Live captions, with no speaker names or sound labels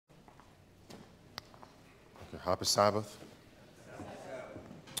Happy Sabbath.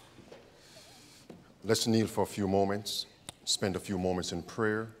 Let's kneel for a few moments, spend a few moments in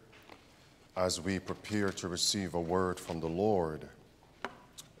prayer as we prepare to receive a word from the Lord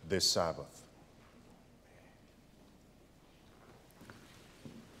this Sabbath.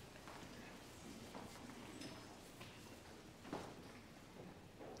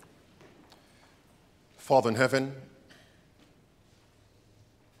 Father in heaven,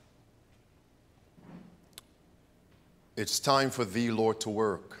 it's time for Thee, Lord, to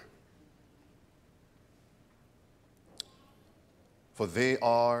work. For they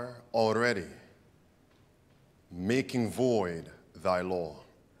are already making void Thy law.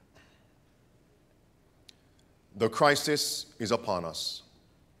 The crisis is upon us,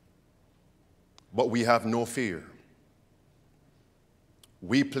 but we have no fear.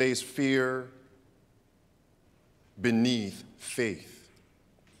 We place fear beneath faith,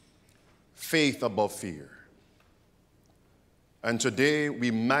 faith above fear. And today we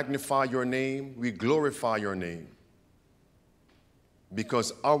magnify Your name, we glorify Your name,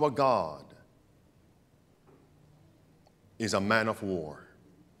 because our God is a man of war.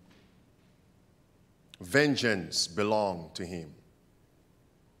 Vengeance belongs to Him.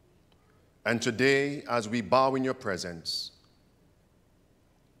 And today, as we bow in Your presence,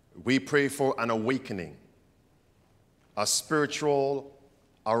 we pray for an awakening, a spiritual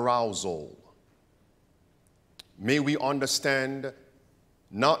arousal. May we understand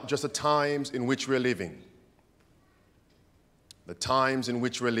not just the times in which we're living, the times in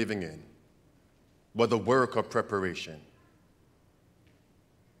which we're living in, but the work of preparation.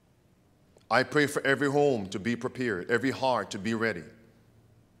 I pray for every home to be prepared, every heart to be ready.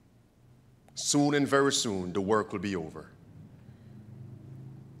 Soon and very soon, the work will be over.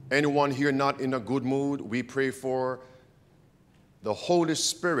 Anyone here not in a good mood, we pray for the Holy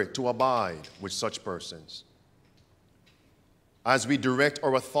Spirit to abide with such persons. As we direct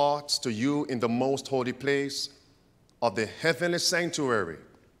our thoughts to You in the most holy place of the heavenly sanctuary,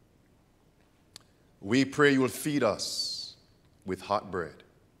 we pray You will feed us with hot bread.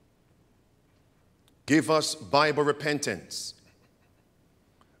 Give us Bible repentance.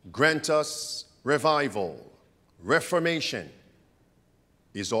 Grant us revival, reformation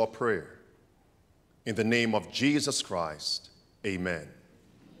is our prayer. In the name of Jesus Christ, amen.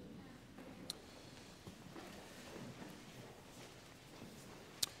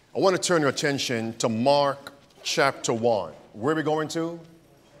 I want to turn your attention to Mark chapter 1. Where are we going to?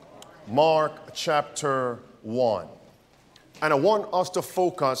 Mark chapter 1. And I want us to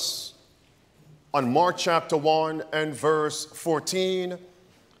focus on Mark chapter 1 and verse 14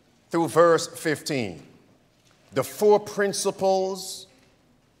 through verse 15. The four principles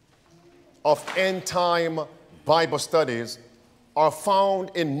of end-time Bible studies are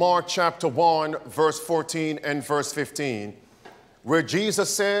found in Mark chapter 1, verse 14 and verse 15, where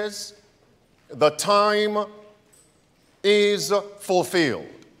Jesus says, the time is fulfilled.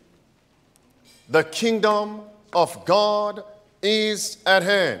 The kingdom of God is at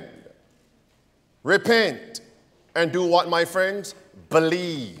hand. Repent and do what, my friends?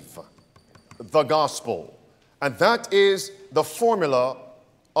 Believe the gospel. And that is the formula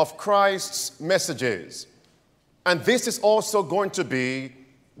of Christ's messages. And this is also going to be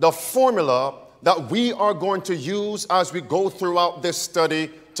the formula that we are going to use as we go throughout this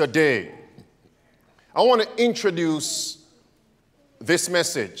study today. I want to introduce this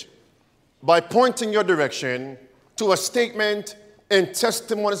message by pointing your direction to a statement in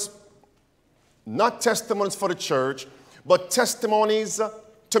Testimonies, not Testimonies for the Church, but Testimonies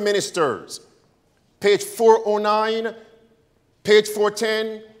to Ministers. Page 409, page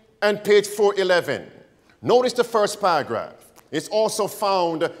 410, and page 411. Notice the first paragraph. It's also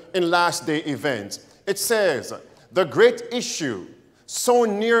found in Last Day Events. It says, the great issue so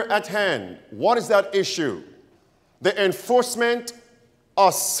near at hand. What is that issue? The enforcement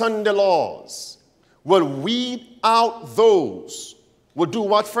of Sunday laws will weed out those. Will do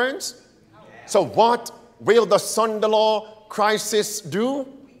what, friends? So what will the Sunday law crisis do?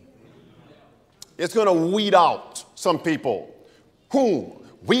 It's going to weed out some people. Whom?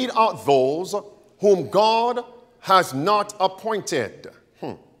 Weed out those whom God has not appointed.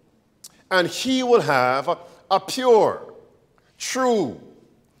 And He will have a pure, true,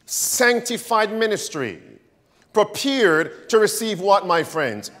 sanctified ministry, prepared to receive what, my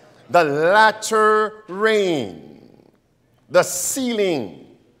friends? The latter rain, the sealing,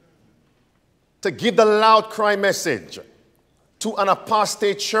 to give the loud cry message to an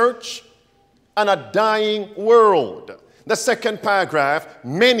apostate church and a dying world. The second paragraph,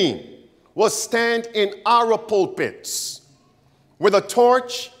 many will stand in our pulpits with a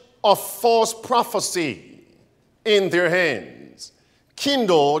torch of false prophecy in their hands,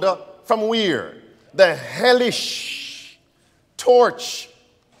 kindled from where? The hellish torch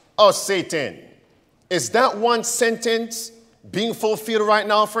of Satan. Is that one sentence being fulfilled right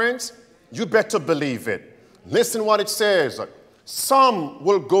now, friends? You better believe it. Listen what it says. Some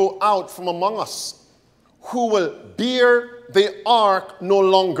will go out from among us who will bear the ark no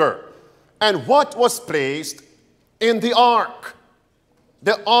longer. And what was placed in the ark?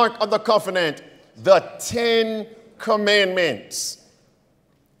 The ark of the covenant, the 10 commandments.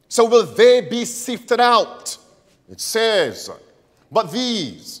 So will they be sifted out? It says, but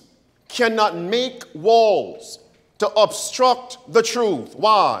these cannot make walls to obstruct the truth.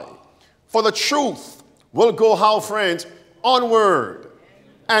 Why? For the truth will go how, friends? Onward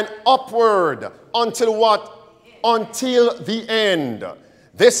and upward until what? Until the end.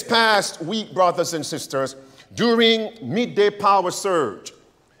 This past week, brothers and sisters, during Midday Power Surge,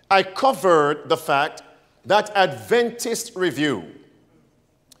 I covered the fact that Adventist Review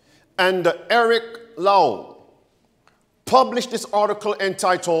and Eric Lau published this article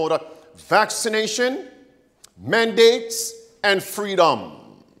entitled Vaccination, Mandates, and Freedom.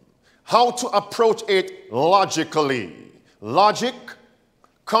 How to approach it logically. Logic,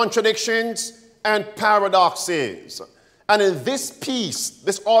 contradictions, and paradoxes. And in this piece,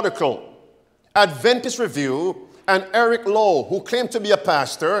 this article, Adventist Review and Eric Lowe, who claimed to be a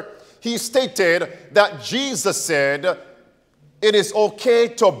pastor, he stated that Jesus said it is okay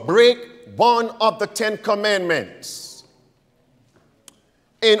to break one of the 10 commandments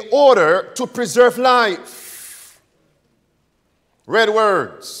in order to preserve life. Red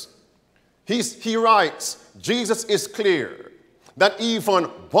words. He writes, Jesus is clear that even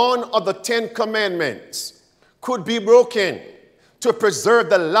one of the 10 commandments could be broken to preserve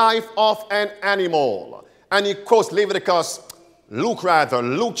the life of an animal. And he quotes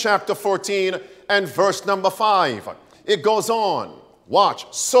Luke chapter 14 and verse number 5. It goes on.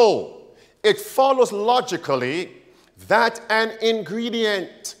 Watch. So it follows logically that an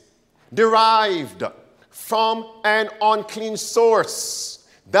ingredient derived from an unclean source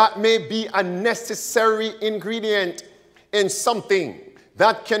that may be a necessary ingredient in something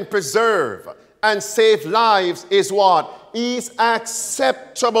that can preserve and save lives is what? Is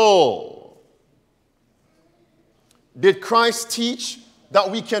acceptable. Did Christ teach that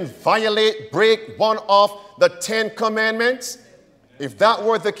we can break one of the 10 commandments? If that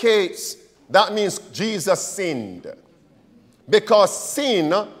were the case, that means Jesus sinned. Because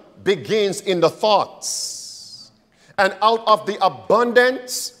sin begins in the thoughts. And out of the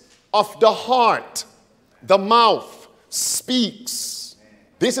abundance of the heart, the mouth speaks.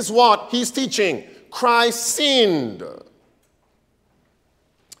 This is what he's teaching. Christ sinned.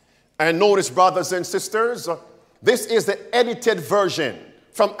 And notice, brothers and sisters, this is the edited version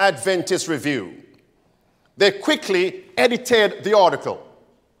from Adventist Review. They quickly edited the article.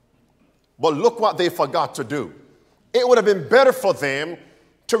 But look what they forgot to do. It would have been better for them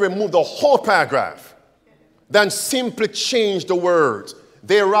to remove the whole paragraph than simply change the words.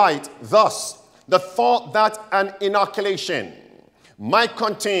 They write, thus, the thought that an inoculation might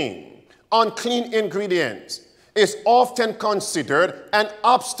contain unclean ingredients is often considered an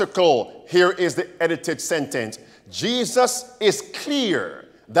obstacle. Here is the edited sentence. Jesus is clear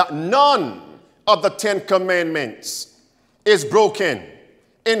that none of the 10 commandments is broken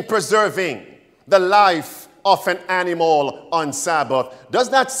in preserving the life of an animal on Sabbath. Does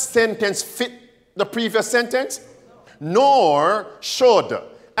that sentence fit the previous sentence? Nor should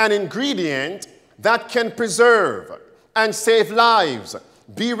an ingredient that can preserve and save lives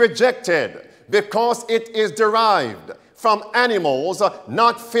be rejected because it is derived from animals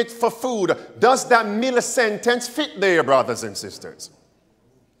not fit for food. Does that middle sentence fit there, brothers and sisters?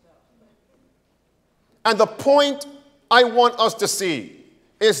 And the point I want us to see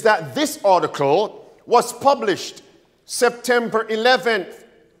is that this article was published September 11th,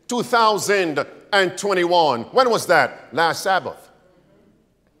 2021. When was that? Last Sabbath.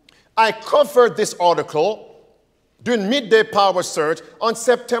 I covered this article during Midday Power Surge on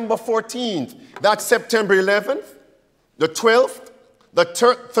September 14th. That's September 11th, the 12th, the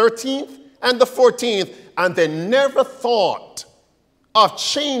 13th, and the 14th. And they never thought of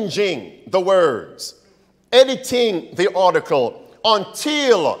changing the words, editing the article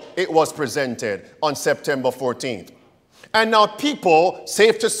until it was presented on September 14th. And now people,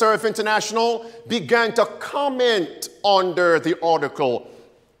 Safe to Serve International, began to comment under the article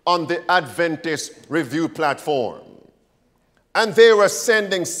on the Adventist Review platform. And they were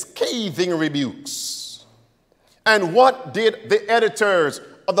sending scathing rebukes. And what did the editors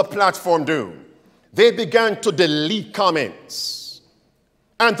of the platform do? They began to delete comments.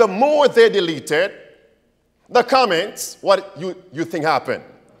 And the more they deleted, the comments, what you think happened?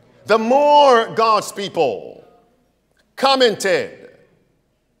 The more God's people commented,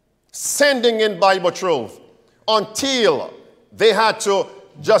 sending in Bible truth, until they had to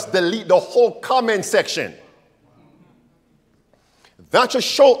just delete the whole comment section. That should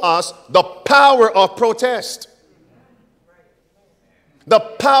show us the power of protest. The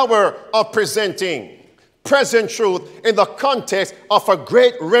power of presenting present truth in the context of a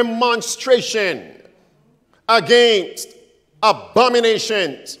great remonstration against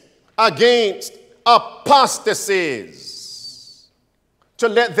abominations, against apostasies, to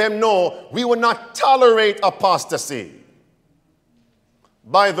let them know we will not tolerate apostasy.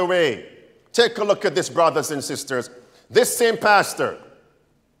 By the way, take a look at this, brothers and sisters. This same pastor,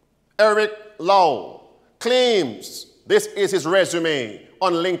 Eric Lau, claims, this is his resume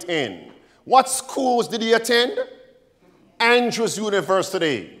on LinkedIn. What schools did he attend? Andrews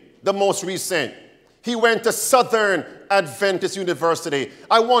University, the most recent. He went to Southern Adventist University.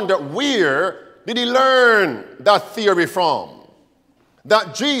 I wonder, where did he learn that theory from?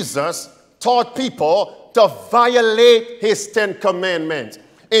 That Jesus taught people to violate his 10 commandments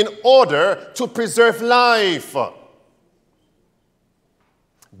in order to preserve life.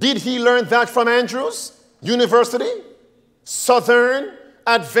 Did he learn that from Andrews University? Southern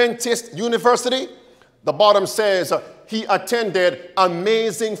Adventist University? The bottom says he attended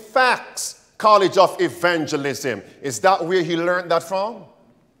Amazing Facts College of Evangelism. Is that where he learned that from?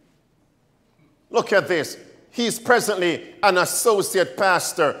 Look at this. He's presently an associate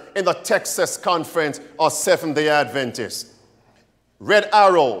pastor in the Texas Conference of Seventh-day Adventists. Red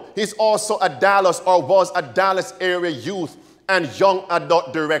Arrow. He's also a Dallas, or was a Dallas area youth and young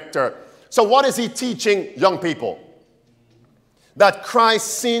adult director. So what is he teaching young people? That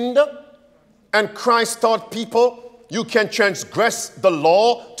Christ sinned and Christ taught people you can transgress the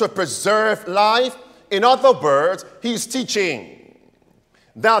law to preserve life. In other words, he's teaching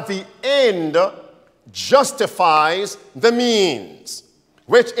that the end justifies the means,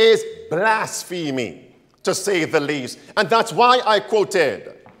 which is blasphemy, to say the least. And that's why I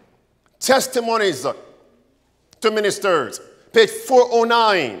quoted Testimonies to Ministers, page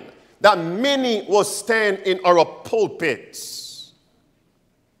 409, that many will stand in our pulpits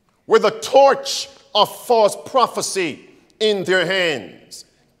with a torch of false prophecy in their hands.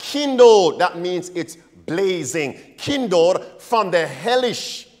 Kindled, that means it's blazing. Kindled from the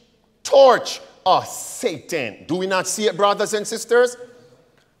hellish torch of Satan. Do we not see it, brothers and sisters?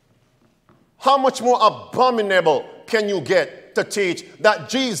 How much more abominable can you get to teach that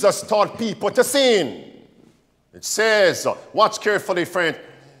Jesus taught people to sin? It says, watch carefully, friend,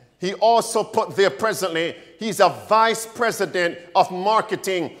 he also put there presently, he's a vice president of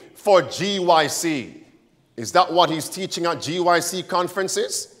marketing for GYC. Is that what he's teaching at GYC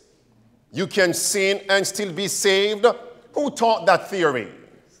conferences? You can sin and still be saved? Who taught that theory?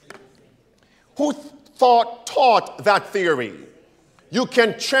 Who taught that theory? You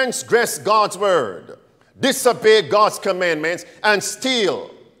can transgress God's word, disobey God's commandments, and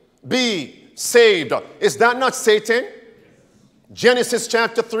still be saved. Is that not Satan? Genesis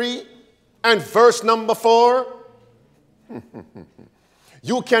chapter 3 and verse number 4.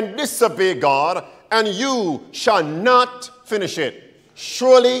 You can disobey God, and you shall not, finish it,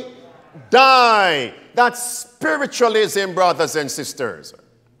 surely die. That's spiritualism, brothers and sisters.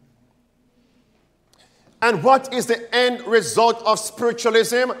 And what is the end result of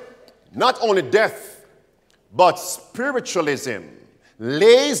spiritualism? Not only death, but spiritualism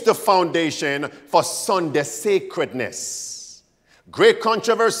lays the foundation for Sunday sacredness. Great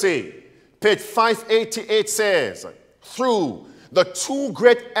controversy. Page 588 says, through the two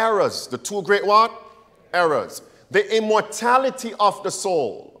great errors, the two great what? Errors. The immortality of the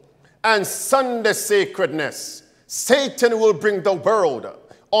soul and Sunday sacredness, Satan will bring the world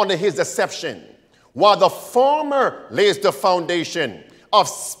under his deception, while the former lays the foundation of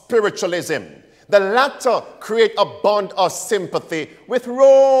spiritualism. The latter create a bond of sympathy with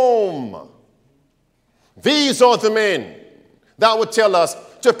Rome. These are the men that would tell us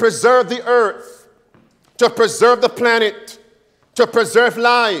to preserve the earth, to preserve the planet, to preserve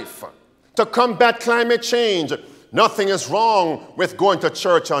life, to combat climate change. Nothing is wrong with going to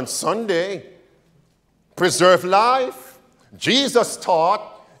church on Sunday. Preserve life. Jesus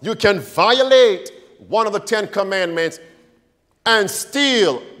taught you can violate one of the 10 commandments and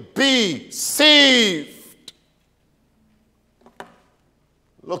still be saved.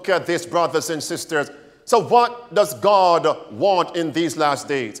 Look at this, brothers and sisters. So what does God want in these last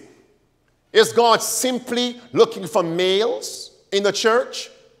days? Is God simply looking for males in the church?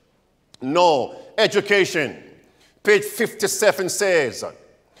 No. Education. Page 57 says,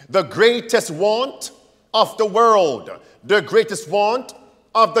 the greatest want of the world. The greatest want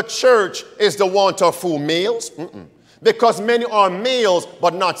of the church is the want of who? Males? Because many are males,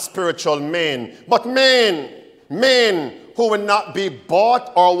 but not spiritual men. But men who will not be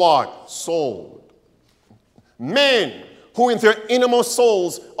bought or what? Sold. Men who in their innermost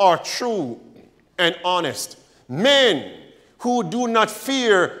souls are true and honest. Men who do not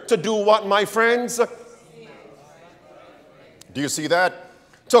fear to do what, my friends? Do you see that?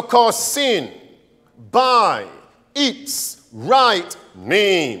 To cause sin by its right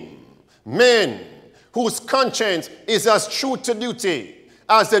name. Men whose conscience is as true to duty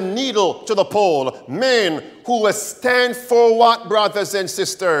as the needle to the pole. Men who will stand for what, brothers and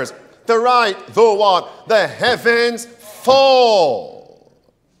sisters? The right, though what? The heavens fall.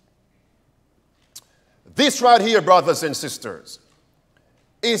 This right here, brothers and sisters,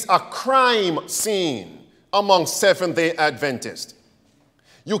 is a crime scene among Seventh-day Adventists.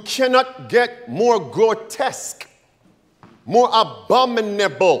 You cannot get more grotesque, more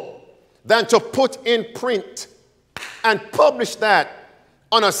abominable than to put in print and publish that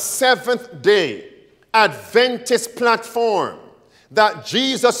on a Seventh-day Adventist platform that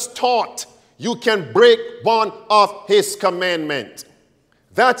Jesus taught you can break one of his commandments.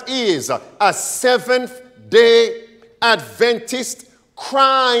 That is a Seventh-day Adventist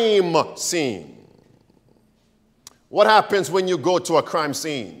crime scene. What happens when you go to a crime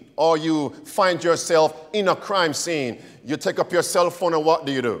scene or you find yourself in a crime scene? You take up your cell phone and what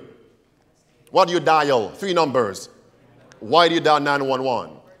do you do? What do you dial? 3 numbers. Why do you dial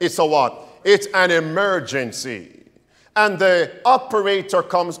 911? It's a what? It's an emergency. And the operator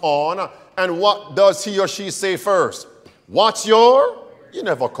comes on, and what does he or she say first? What's your? You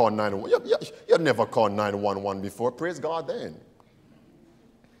never called 911. You never called 911 before. Praise God then.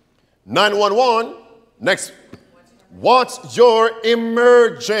 911, next. What's your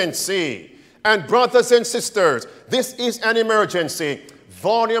emergency? And brothers and sisters, this is an emergency.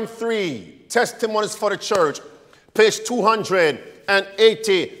 Volume 3, Testimonies for the Church, page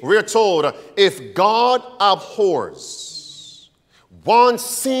 280, we're told, if God abhors one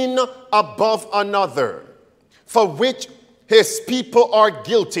sin above another, for which his people are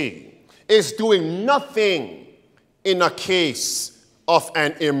guilty, is doing nothing in a case of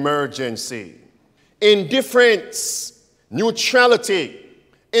an emergency. Indifference, neutrality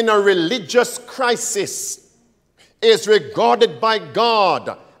in a religious crisis is regarded by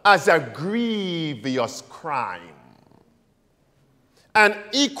God as a grievous crime and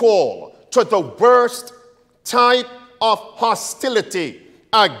equal to the worst type of hostility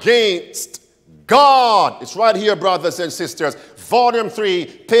against God. It's right here, brothers and sisters. Volume 3,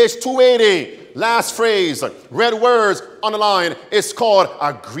 page 280. Last phrase, red words on the line. It's called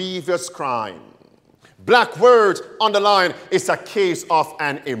a grievous crime. Black words on the line. It's a case of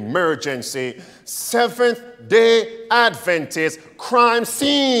an emergency. Seventh-day Adventist crime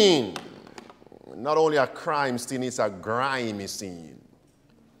scene. Not only a crime scene, it's a grimy scene.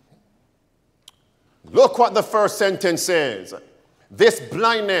 Look what the first sentence says. This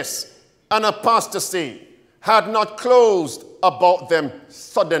blindness and apostasy had not closed about them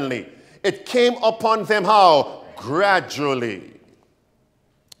suddenly. It came upon them how? Gradually.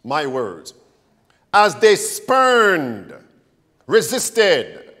 My words. As they spurned,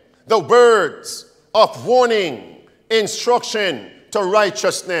 resisted the words of warning, instruction to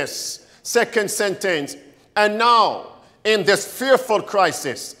righteousness. Second sentence. And now, in this fearful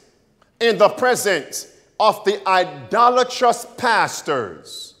crisis, in the presence of the idolatrous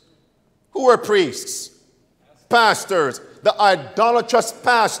pastors, who were priests, pastors, the idolatrous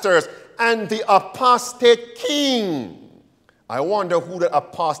pastors, and the apostate king. I wonder who the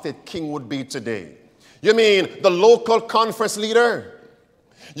apostate king would be today. You mean the local conference leader?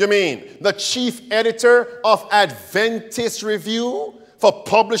 You mean the chief editor of Adventist Review for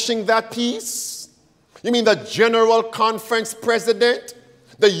publishing that piece? You mean the general conference president,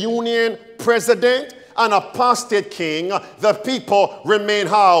 the union president, an apostate king? The people remain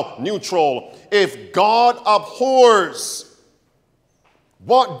how? Neutral. If God abhors,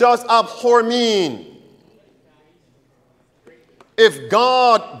 what does abhor mean? If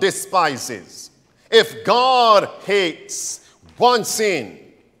God despises, if God hates, one sin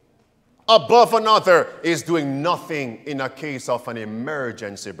above another is doing nothing in a case of an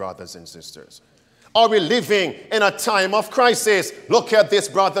emergency, brothers and sisters. Are we living in a time of crisis? Look at this,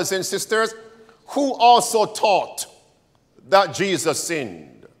 brothers and sisters. Who also taught that Jesus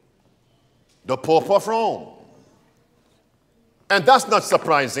sinned? The Pope of Rome. And that's not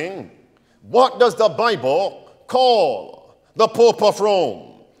surprising. What does the Bible call the Pope of Rome?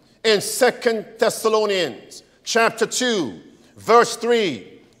 In 2 Thessalonians chapter 2, verse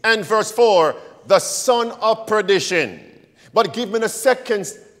 3 and verse 4, the son of perdition. But give me the second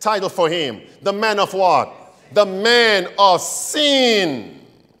title for him. The man of what? The man of sin.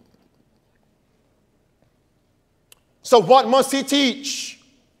 So what must he teach?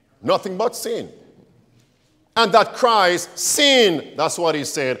 Nothing but sin. And that Christ sinned. That's what he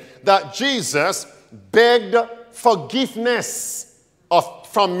said. That Jesus begged forgiveness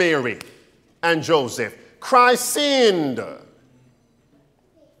from Mary and Joseph. Christ sinned.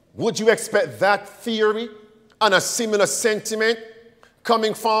 Would you expect that theory and a similar sentiment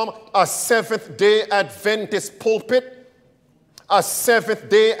coming from a Seventh-day Adventist pulpit? A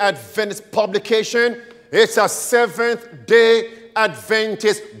Seventh-day Adventist publication? It's a Seventh-day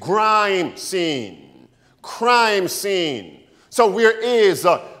Adventist grime scene. Crime scene. So where is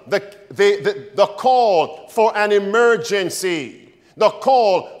the call for an emergency? The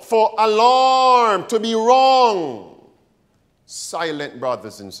call for alarm to be wrong? Silent,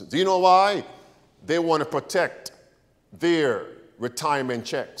 brothers and sisters. Do you know why? They want to protect their retirement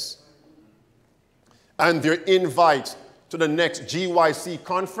checks and their invites to the next GYC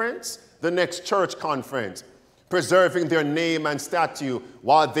conference, the next church conference, preserving their name and statue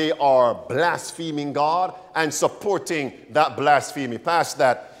while they are blaspheming God and supporting that blasphemy. Past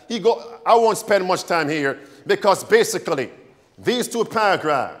that, I won't spend much time here because basically these two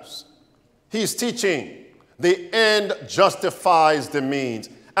paragraphs, he's teaching the end justifies the means,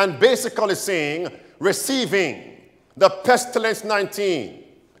 and basically saying receiving the pestilence 19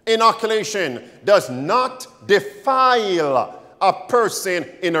 inoculation does not defile a person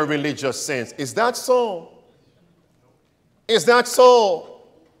in a religious sense. Is that so? Is that so?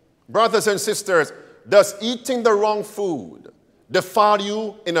 Brothers and sisters, does eating the wrong food defile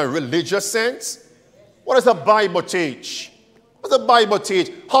you in a religious sense? What does the Bible teach? What does the Bible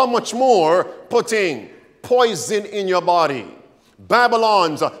teach? How much more putting poison in your body?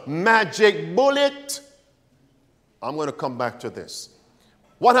 Babylon's magic bullet. I'm going to come back to this.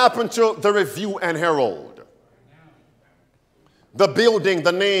 What happened to the Review and Herald? The building,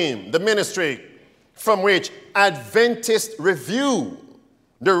 the name, the ministry from which Adventist Review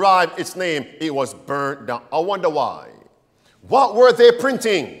derived its name, it was burnt down. I wonder why. What were they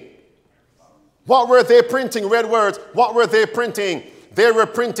printing? What were they printing? Red words. What were they printing? They were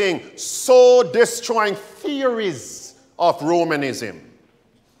printing soul-destroying theories of Romanism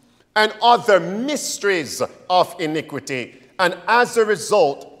and other mysteries of iniquity. And as a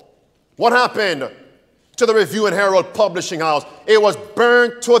result, what happened to the Review and Herald Publishing House? It was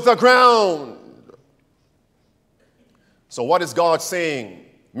burnt to the ground. So what is God saying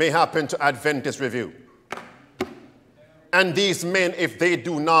may happen to Adventist Review? And these men, if they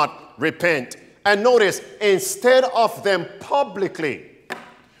do not repent. And notice, instead of them publicly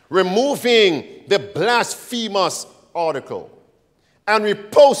removing the blasphemous article and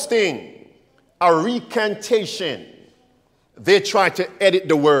reposting a recantation, they try to edit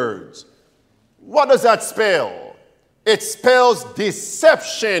the words. What does that spell? It spells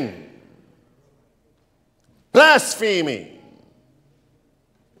deception, blasphemy.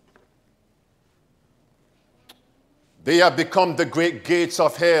 They have become the great gates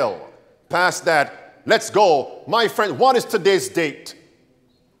of hell. Past that, let's go. My friend, what is today's date?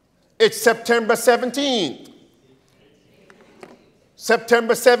 It's September 17th.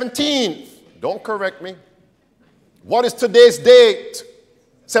 September 17th. Don't correct me. What is today's date?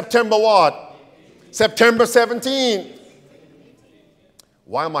 September what? September 17th.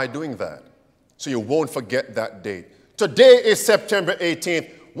 Why am I doing that? So you won't forget that date. Today is September 18th.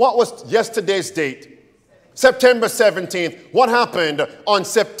 What was yesterday's date? September 17th. What happened on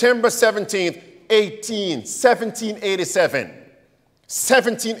September 17th, 1787?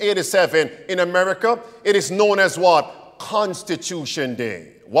 1787 in America, it is known as what? Constitution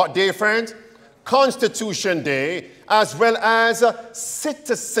Day. What day, friends? Constitution Day, as well as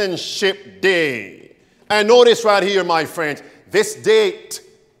Citizenship Day. And notice right here, my friends, this date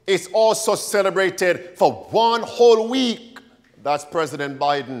is also celebrated for one whole week. That's President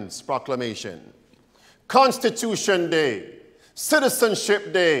Biden's proclamation. Constitution Day,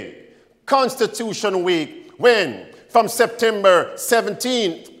 Citizenship Day, Constitution Week. When? From September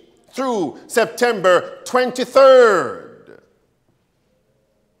 17th through September 23rd.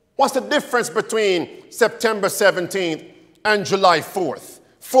 What's the difference between September 17th and July 4th?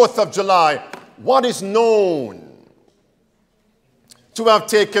 4th of July, what is known to have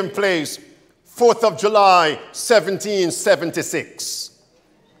taken place 4th of July, 1776.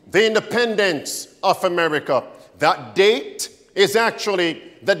 The independence of America. That date is actually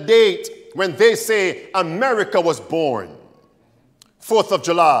the date when they say America was born. 4th of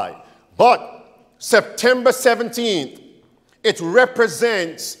July. But September 17th, it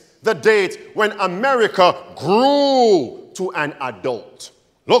represents the date when America grew to an adult.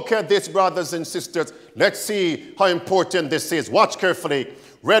 Look at this, brothers and sisters. Let's see how important this is. Watch carefully.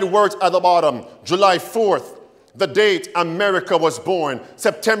 Red words at the bottom. July 4th, the date America was born.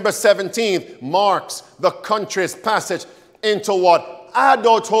 September 17th marks the country's passage into what?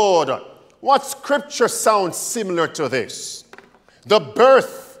 Adulthood. What scripture sounds similar to this? The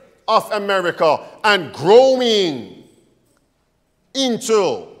birth of America and growing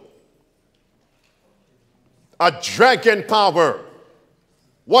into a dragon power.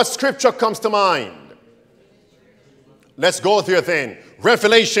 What scripture comes to mind? Let's go there then.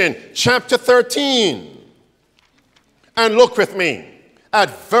 Revelation chapter 13. And look with me at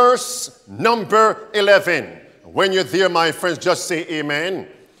verse number 11. When you're there, my friends, just say amen.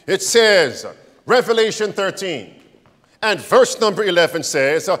 It says, Revelation 13. And verse number 11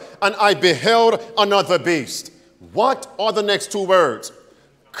 says, and I beheld another beast. What are the next two words?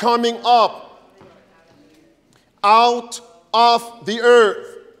 Coming up out of the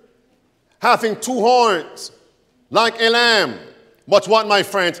earth, having two horns, like a lamb. But what, my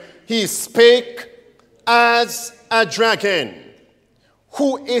friends? He spake as a dragon.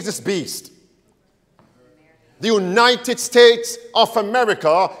 Who is this beast? The United States of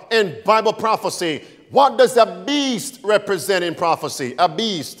America in Bible prophecy. What does a beast represent in prophecy? A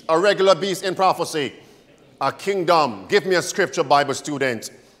beast, a regular beast in prophecy. A kingdom. Give me a scripture, Bible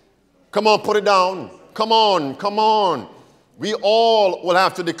student. Come on, put it down. Come on, come on. We all will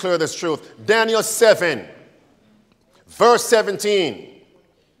have to declare this truth. Daniel 7, verse 17,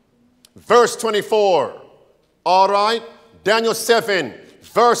 verse 24. All right? Daniel 7,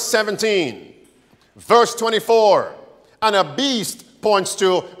 verse 17, verse 24. And a beast points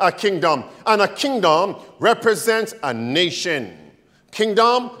to a kingdom. And a kingdom represents a nation.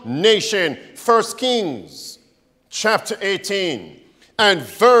 Kingdom, nation. 1 Kings chapter 18 and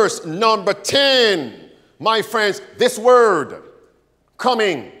verse number 10. My friends, this word,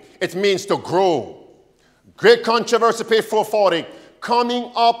 coming, it means to grow. Great controversy, page 440.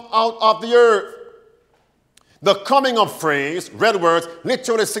 Coming up out of the earth. The coming up phrase, red words,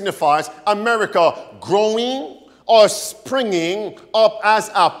 literally signifies America growing or springing up as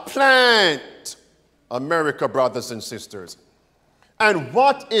a plant. America, brothers and sisters. And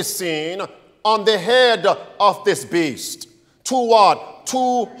what is seen on the head of this beast? Two what?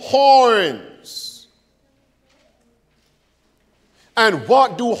 Two horns. And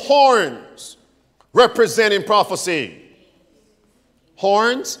what do horns represent in prophecy?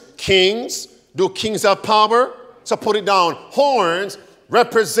 Horns, kings. Do kings have power? So put it down. Horns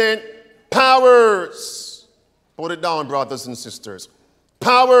represent powers. Put it down, brothers and sisters.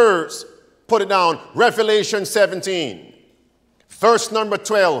 Powers. Put it down. Revelation 17. Verse number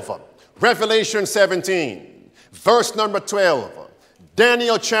 12. Revelation 17. Verse number 12.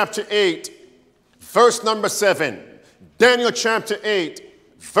 Daniel chapter 8. Verse number 7. Daniel chapter 8.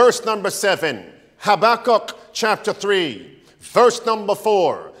 Verse number 7. Habakkuk chapter 3. Verse number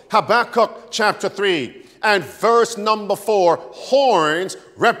 4. Habakkuk chapter 3 and verse number 4, horns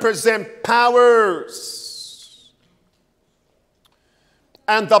represent powers.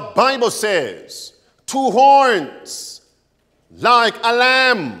 And the Bible says, two horns like a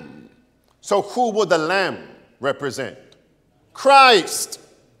lamb. So who would the lamb represent? Christ.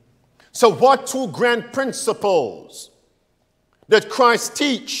 So what two grand principles did Christ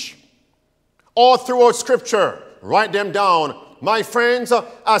teach all throughout Scripture? Write them down. My friends,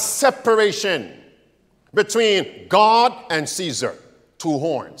 a separation between God and Caesar, two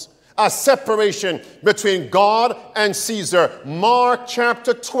horns. A separation between God and Caesar. Mark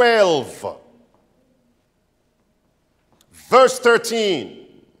chapter 12, verse 13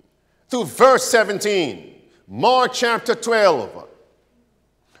 through verse 17. Mark chapter 12,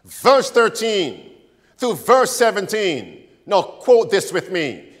 verse 13 through verse 17. Now quote this with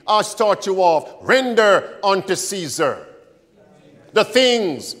me. I'll start you off. Render unto Caesar the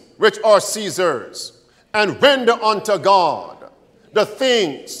things which are Caesar's, and render unto God the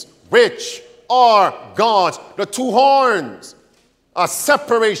things which are God's. The two horns, a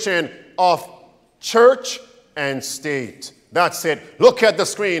separation of church and state. That's it. Look at the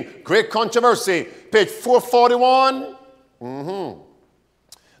screen. Great controversy. Page 441.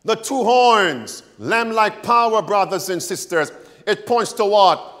 The two horns, lamb-like power, brothers and sisters. It points to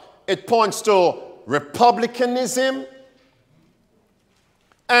what? It points to republicanism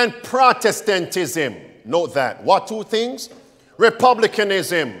and Protestantism. Note that. What two things?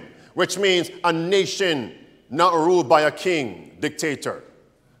 Republicanism, which means a nation not ruled by a king, dictator.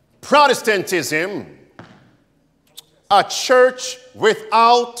 Protestantism, a church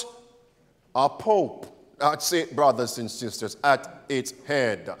without a pope. That's it, brothers and sisters, at its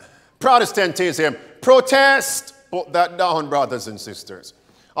head. Protestantism, protest. Put that down, brothers and sisters.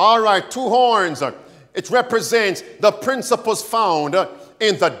 All right, two horns. It represents the principles found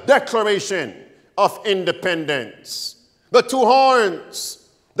in the Declaration of Independence. The two horns,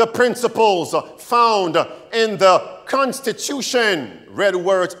 the principles found in the Constitution. Red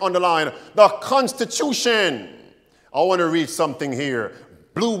words underlined. The Constitution. I want to read something here.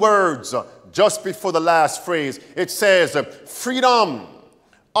 Blue words just before the last phrase. It says, freedom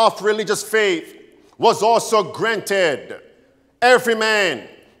of religious faith was also granted, every man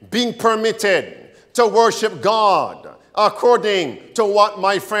being permitted to worship God according to what,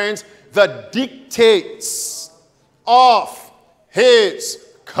 my friends, the dictates of his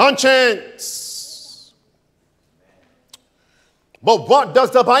conscience. But what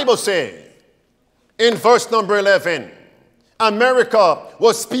does the Bible say? In verse number 11, America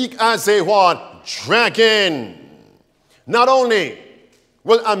will speak as a what? Dragon. Not only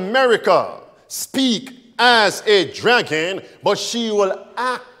will America speak as a dragon, but she will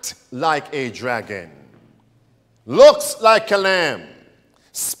act like a dragon. Looks like a lamb,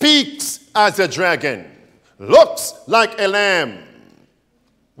 speaks as a dragon, looks like a lamb,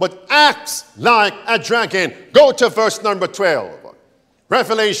 but acts like a dragon. Go to verse number 12.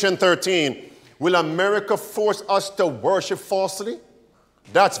 Revelation 13. Will America force us to worship falsely?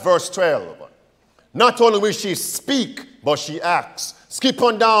 That's verse 12. Not only will she speak, but she acts. Skip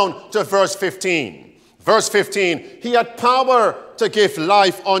on down to verse 15. Verse 15, he had power to give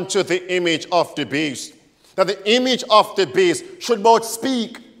life unto the image of the beast, that the image of the beast should both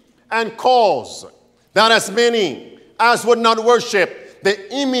speak and cause that as many as would not worship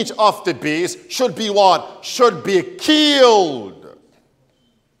the image of the beast should be what? Should be killed.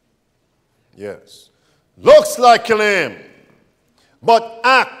 Yes. Looks like a lamb, but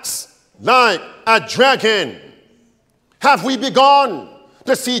acts like a dragon. Have we begun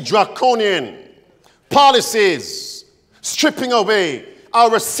to see draconian policies stripping away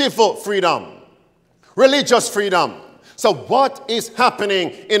our civil freedom, religious freedom? So what is happening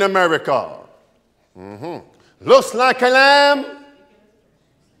in America? Looks like a lamb.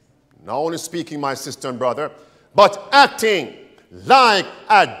 Not only speaking, my sister and brother, but acting like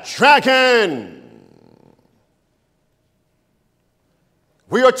a dragon.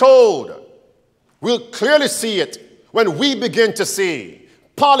 We are told, we'll clearly see it when we begin to see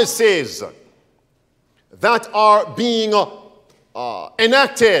policies that are being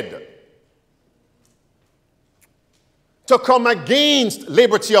enacted to come against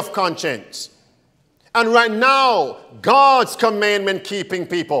liberty of conscience. And right now, God's commandment-keeping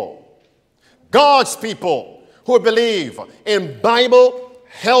people, God's people who believe in Bible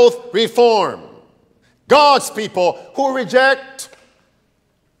health reform, God's people who reject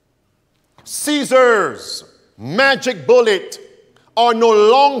Caesar's magic bullet, are no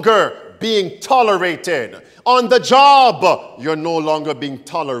longer being tolerated. On the job, you're no longer being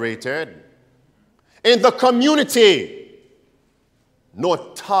tolerated. In the community, no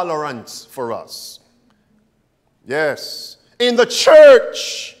tolerance for us. Yes. In the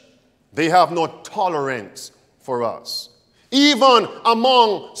church, they have no tolerance for us. Even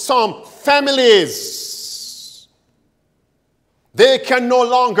among some families, they can no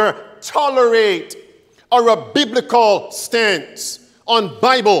longer tolerate our biblical stance on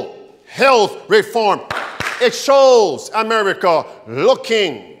Bible health reform. It shows America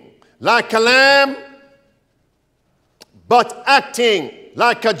looking like a lamb, but acting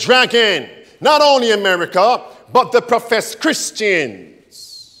like a dragon. Not only America, but the professed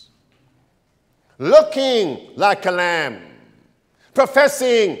Christians. Looking like a lamb,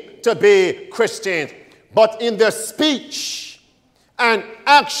 professing to be Christians, but in their speech and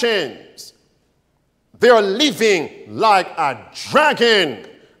actions, they are living like a dragon.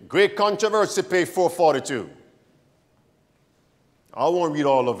 Great Controversy, page 442. I won't read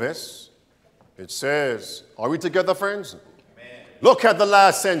all of this. It says, are we together, friends? Amen. Look at the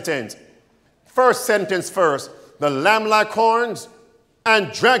last sentence. First sentence first. The lamb-like horns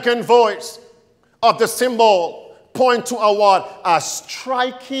and dragon voice of the symbol point to a what? A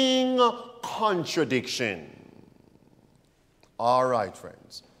striking contradiction. All right,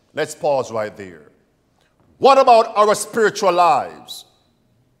 friends. Let's pause right there. What about our spiritual lives?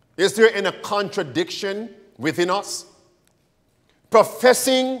 Is there any contradiction within us?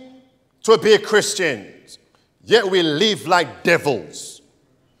 Professing to be Christians, yet we live like devils.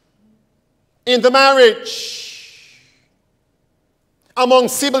 In the marriage, among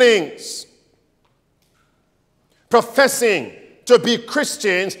siblings, professing to be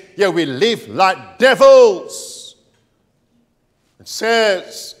Christians, yet we live like devils. It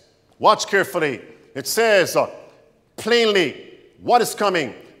says, watch carefully, it says plainly, what is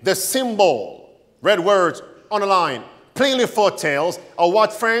coming. The symbol, red words on the line, plainly foretells of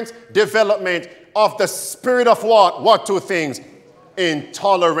what, friends? Development of the spirit of what? What two things?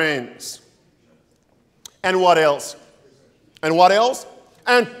 Intolerance. And what else? And what else?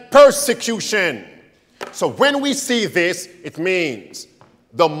 And persecution. So when we see this, it means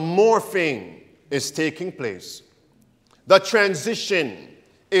the morphing is taking place. The transition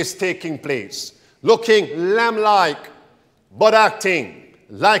is taking place. Looking lamb-like, but acting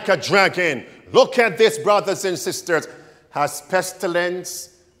like a dragon. Look at this, brothers and sisters. Has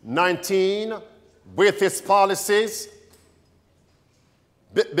pestilence 19 with its policies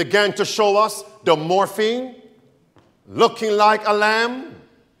began to show us the morphing, looking like a lamb,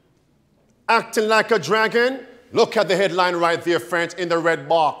 acting like a dragon? Look at the headline right there, friends, in the red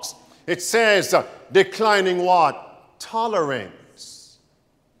box. It says, declining what? Tolerance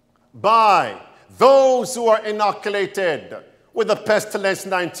by those who are inoculated with the pestilence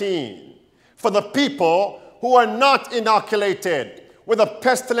 19. For the people who are not inoculated with the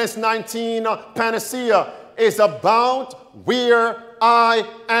pestilence 19 panacea is about where I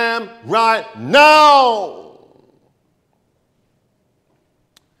am right now.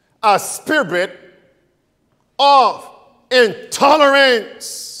 A spirit of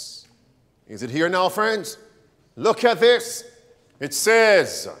intolerance. Is it here now, friends? Look at this. It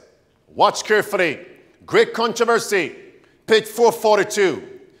says, watch carefully, great controversy, page 442.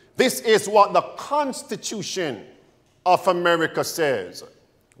 This is what the Constitution of America says.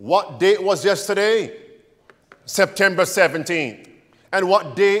 What date was yesterday? September 17th. And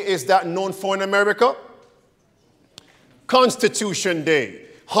what day is that known for in America? Constitution Day.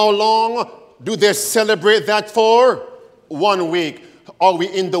 How long do they celebrate that for? 1 week. Are we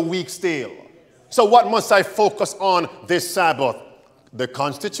in the week still? So what must I focus on this Sabbath? The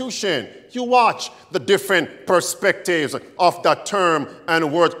Constitution. You watch the different perspectives of that term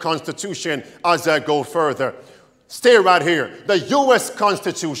and word Constitution as I go further. Stay right here. The U.S.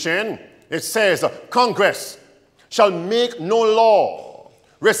 Constitution, it says, Congress shall make no law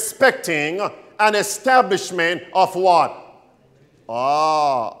respecting an establishment of what?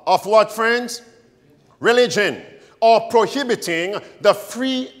 Of what, friends? Religion, or prohibiting the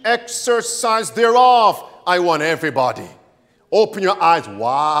free exercise thereof. I want everybody. Open your eyes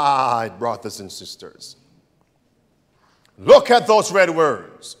wide, brothers and sisters. Look at those red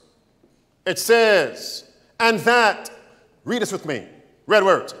words. It says, and that, read this with me, red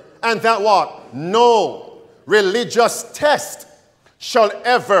words, and that what? No religious test shall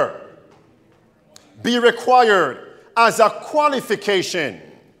ever be required as a qualification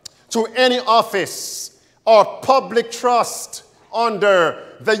to any office or public trust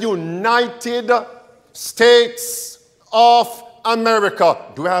under the United States of America.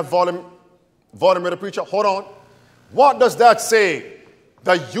 Do we have volume with the preacher? Hold on. What does that say?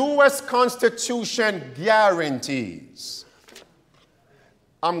 The U.S. Constitution guarantees.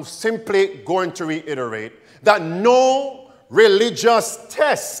 I'm simply going to reiterate that no religious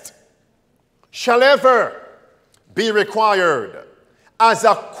test shall ever be required as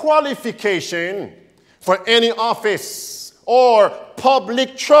a qualification for any office or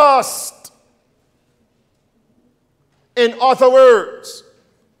public trust. In other words,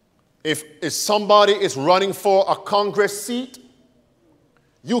 if somebody is running for a Congress seat,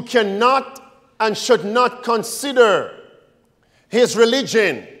 you cannot and should not consider his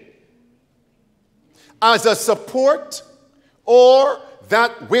religion as a support or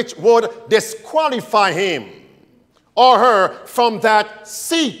that which would disqualify him or her from that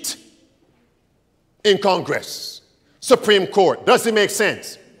seat in Congress, Supreme Court. Does it make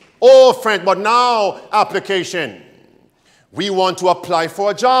sense? Oh, friend, but now application. We want to apply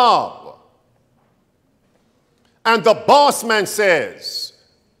for a job. And the boss man says,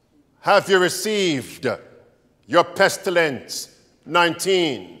 have you received your pestilence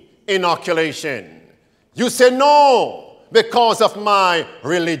 19 inoculation? You say no, because of my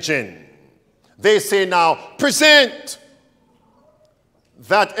religion. They say now, present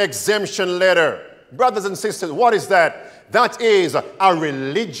that exemption letter. Brothers and sisters, what is that? That is a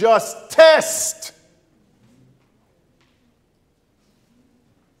religious test.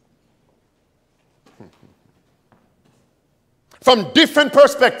 From different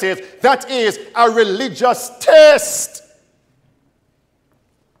perspectives, that is a religious test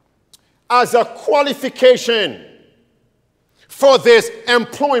as a qualification for this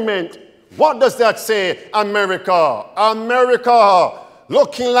employment. What does that say? America. America,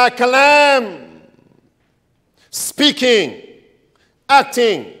 looking like a lamb, speaking,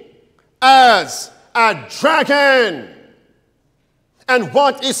 acting as a dragon. And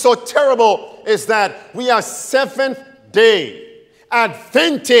what is so terrible is that we are seventh day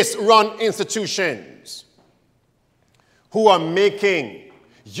Adventist-run institutions who are making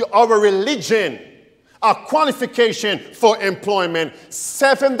our religion a qualification for employment.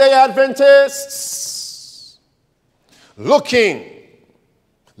 Seventh-day Adventists looking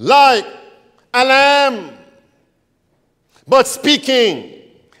like a lamb, but speaking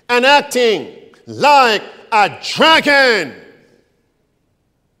and acting like a dragon.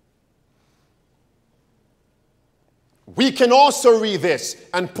 We can also read this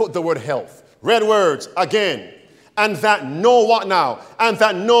and put the word health. Red words again. And that no what now? And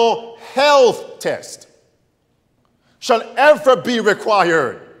that no health test shall ever be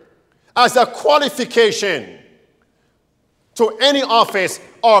required as a qualification to any office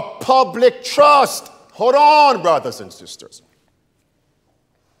or public trust. Hold on, brothers and sisters.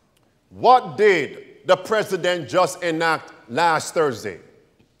 What did the president just enact last Thursday?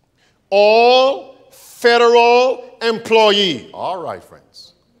 All federal employee. All right,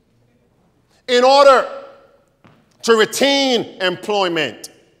 friends. In order to retain employment,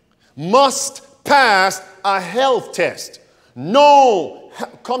 must pass a health test. No,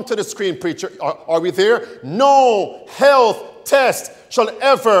 come to the screen, preacher. Are we there? No health test shall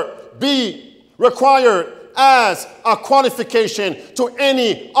ever be required as a qualification to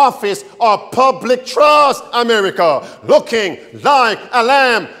any office or public trust. America, looking like a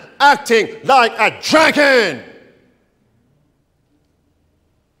lamb, acting like a dragon.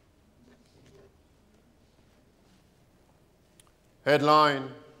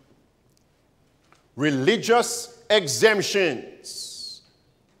 Headline: religious exemptions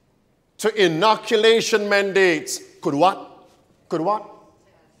to inoculation mandates could what? Could what?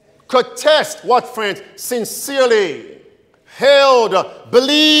 Could test what, friends? Sincerely held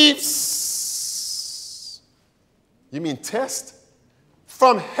beliefs. You mean test?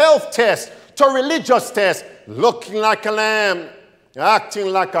 From health test to religious test, looking like a lamb, acting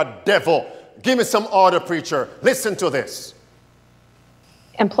like a devil. Give me some order, preacher. Listen to this.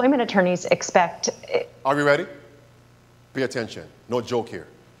 Employment attorneys expect... Are we ready? Pay attention. No joke here.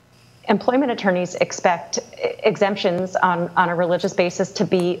 Employment attorneys expect exemptions on a religious basis to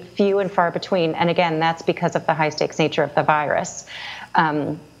be few and far between. And again, that's because of the high-stakes nature of the virus.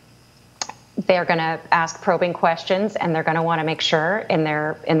 They're going to ask probing questions, and they're going to want to make sure in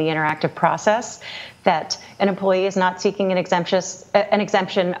the interactive process that an employee is not seeking an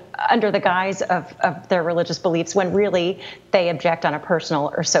exemption under the guise of their religious beliefs when really they object on a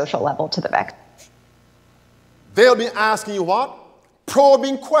personal or social level to the vaccine. They'll be asking you what?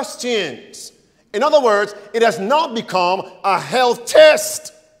 Probing questions. In other words, it has not become a health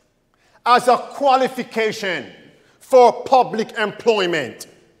test as a qualification for public employment.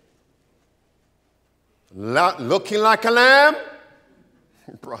 Looking like a lamb,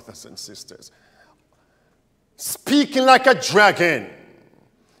 brothers and sisters, speaking like a dragon,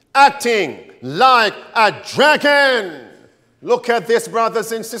 acting like a dragon. Look at this,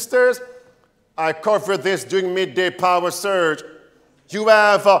 brothers and sisters. I covered this during Midday Power Surge. You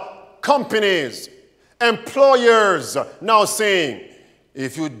have companies, employers now saying,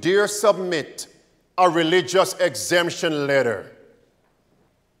 if you dare submit a religious exemption letter,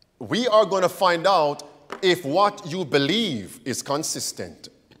 we are going to find out if what you believe is consistent.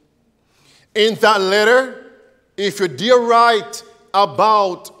 In that letter, if you dare write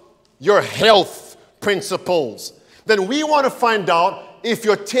about your health principles, then we want to find out if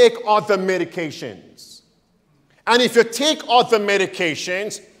you take other medications. And if you take other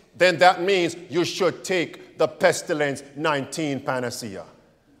medications, then that means you should take the pestilence 19 panacea.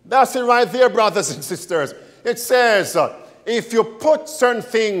 That's it right there, brothers and sisters. It says, if you put certain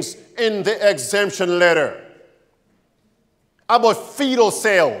things in the exemption letter about fetal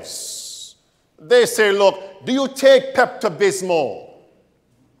cells, they say, look, do you take Pepto-Bismol?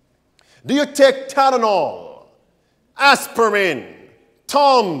 Do you take Tylenol, aspirin,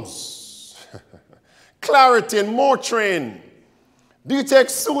 Tums, Claritin, Motrin? Do you take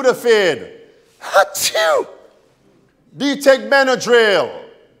Sudafed? Achoo! Do you take Benadryl?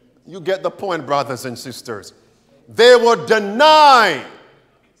 You get the point, brothers and sisters. They will deny.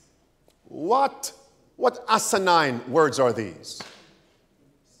 What asinine words are these?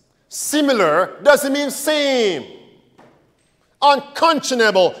 Similar doesn't mean same.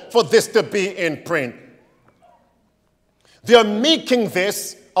 Unconscionable for this to be in print. They are making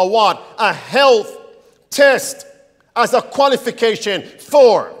this a what? A health test as a qualification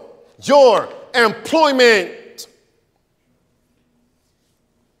for your employment.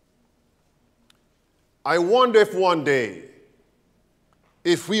 I wonder if one day,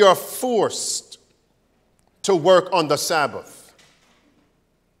 if we are forced to work on the Sabbath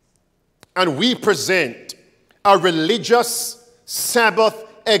and we present a religious Sabbath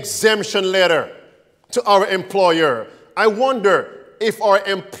exemption letter to our employer, I wonder if our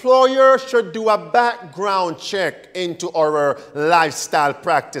employer should do a background check into our lifestyle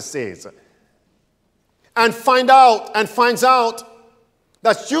practices and finds out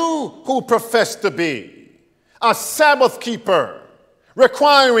that you who profess to be a Sabbath keeper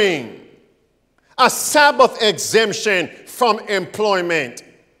requiring a Sabbath exemption from employment,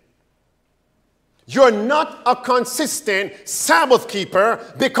 you're not a consistent Sabbath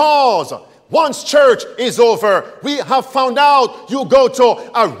keeper, because once church is over, we have found out you go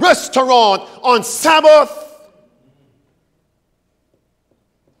to a restaurant on Sabbath.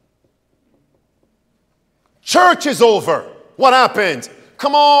 Church is over. What happens?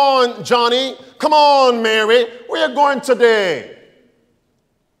 Come on, Johnny. Come on, Mary. Where are you going today?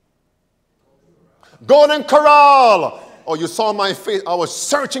 Golden Corral. Oh, you saw my face. I was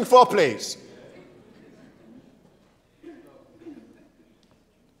searching for a place.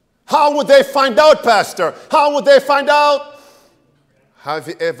 How would they find out, Pastor? How would they find out? Have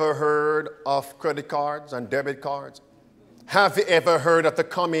you ever heard of credit cards and debit cards? Have you ever heard of the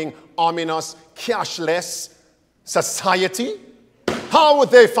coming ominous cashless society? How would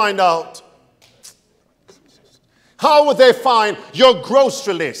they find out? How would they find your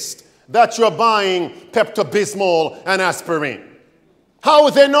grocery list that you're buying Pepto-Bismol and aspirin? How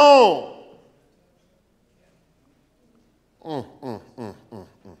would they know?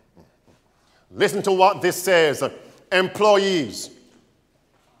 Listen to what this says. Employees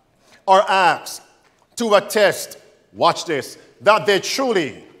are asked to attest, watch this, that they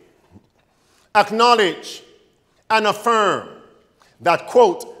truly acknowledge and affirm that,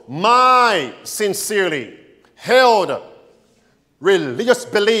 quote, my sincerely held religious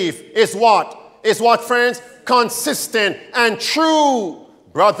belief is what? Is what, friends? Consistent and true,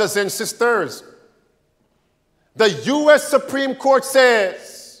 brothers and sisters. The U.S. Supreme Court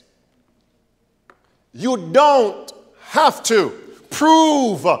says you don't have to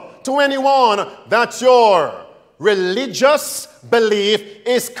prove to anyone that your religious belief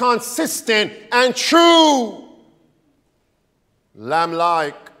is consistent and true.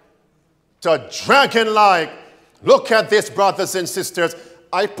 Lamb-like to dragon-like. Look at this, brothers and sisters.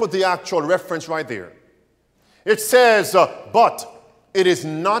 I put the actual reference right there. It says, but it is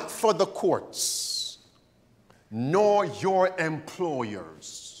not for the courts, nor your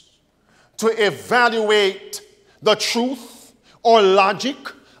employers, to evaluate the truth or logic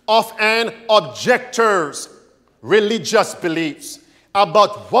of an objector's religious beliefs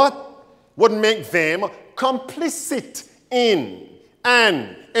about what would make them complicit in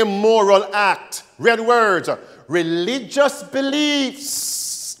an immoral act. Red words. Religious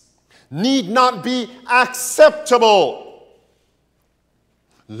beliefs need not be acceptable,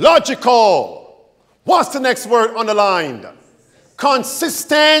 logical. What's the next word underlined?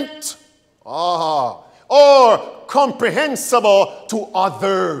 Consistent. Or comprehensible to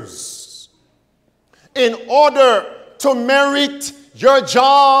others. In order to merit your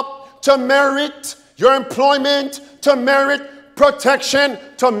job, to merit your employment, to merit protection,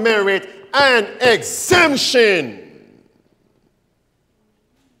 to merit an exemption.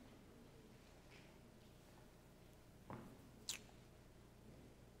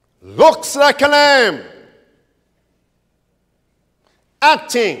 Looks like a lamb,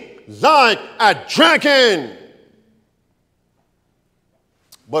 acting like a dragon.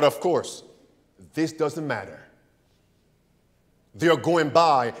 But of course, this doesn't matter. They're going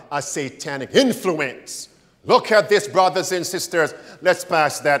by a satanic influence. Look at this, brothers and sisters. Let's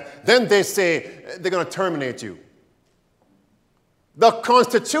pass that. Then they say they're going to terminate you. The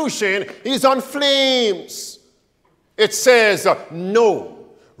Constitution is on flames. It says no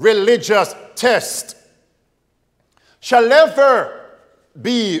religious test shall ever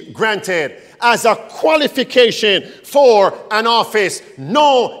be granted as a qualification for an office.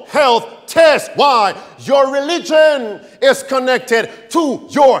 No health test. Why? Your religion is connected to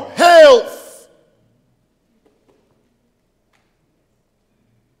your health.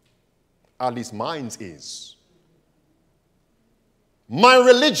 At least mine is. My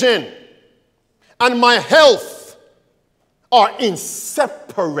religion and my health are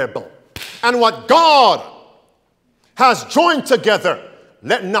inseparable. And what God has joined together,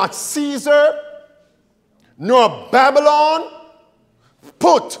 let not Caesar nor Babylon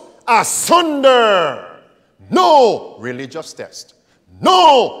put asunder. No religious test.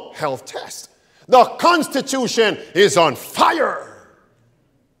 No health test. The Constitution is on fire.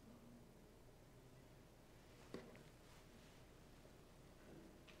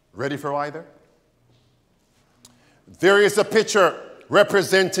 Ready for either? There is a picture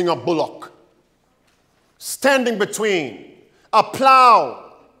representing a bullock standing between a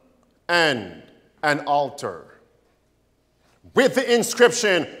plow, and an altar. With the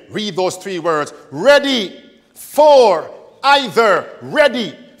inscription, read those three words, ready for either,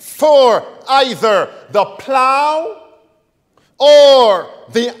 ready for either the plow or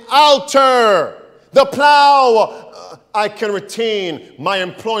the altar. The plow, I can retain my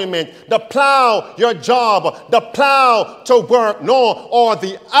employment. The plow, your job. The plow to work. No, or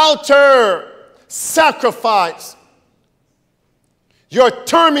the altar, sacrifice. You're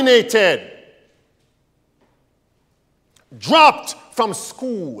terminated. Dropped from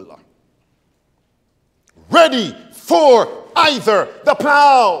school. Ready for either the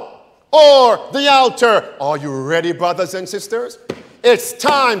plow or the altar. Are you ready, brothers and sisters? It's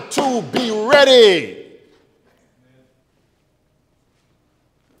time to be ready.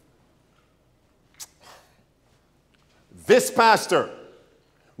 This pastor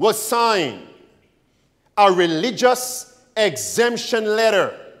was signed a religious exemption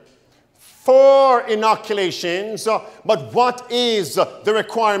letter for inoculations, but what is the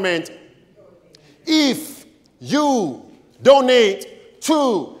requirement? If you donate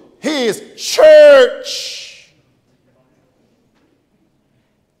to his church.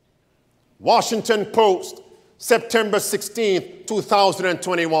 Washington Post, September 16th,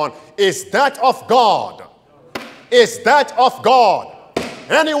 2021. Is that of God? Is that of God?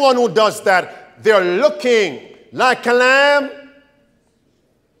 Anyone who does that, they're looking like a lamb,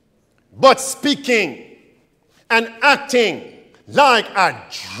 but speaking and acting like a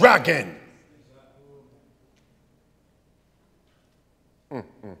dragon.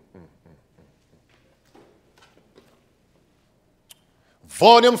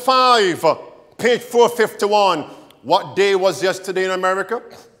 Volume 5, page 451. What day was yesterday in America?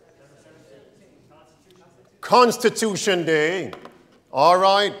 Constitution Day. All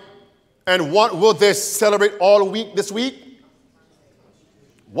right. And what will they celebrate all week this week?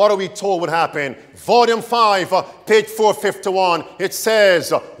 What are we told would happen? Volume 5, page 451. It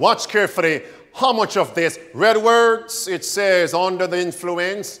says, watch carefully, how much of this? Red words, it says, under the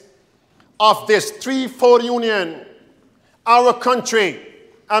influence of this threefold union, our country,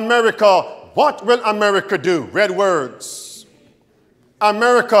 America, what will America do? Red words.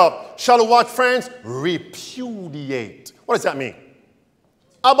 America shall what, friends? Repudiate. What does that mean?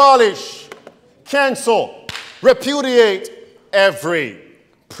 Abolish, cancel, repudiate every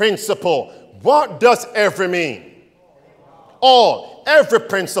principle. What does every mean? All, every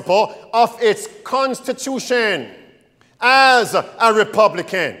principle of its constitution as a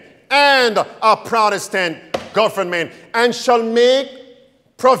Republican and a Protestant government, and shall make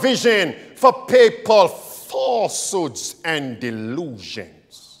provision for papal falsehoods and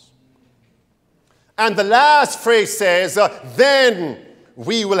delusions. And the last phrase says, then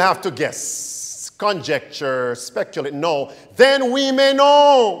we will have to guess, conjecture, speculate. No, then we may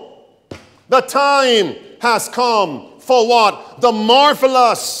know the time has come for what? The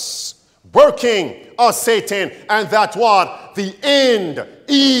marvelous working of Satan, and that what? The end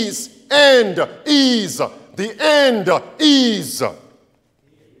is, the end is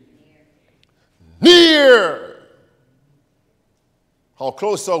near. How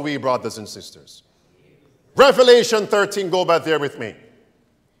close are we, brothers and sisters? Revelation 13, go back there with me.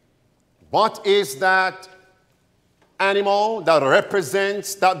 What is that animal that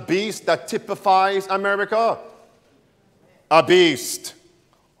represents, that beast that typifies America? A beast,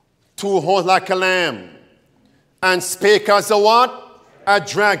 2 horns like a lamb, and spake as a what? A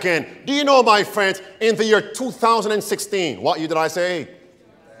dragon. Do you know, my friends, in the year 2016, what year did I say?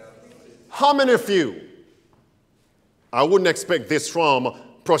 How many of you, I wouldn't expect this from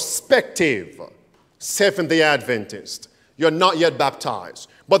prospective Seventh-day Adventist, you're not yet baptized.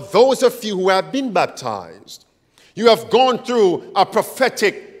 But those of you who have been baptized, you have gone through a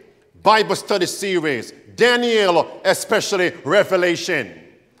prophetic Bible study series, Daniel, especially Revelation.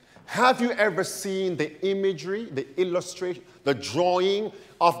 Have you ever seen the imagery, the illustration, the drawing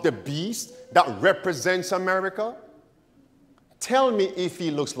of the beast that represents America? Tell me if he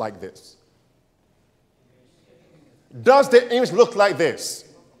looks like this. Does the image look like this?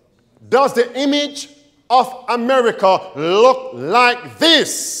 Does the image of America look like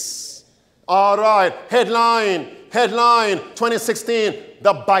this? All right, headline 2016,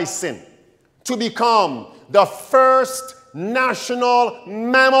 the bison to become the first national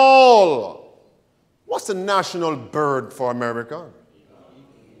mammal. What's the national bird for America?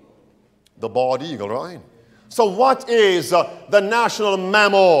 The bald eagle, right? So what is the national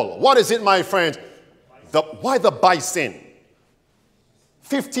mammal? What is it, my friends? Why the bison?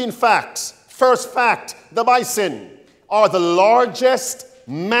 15 facts. First fact, the bison are the largest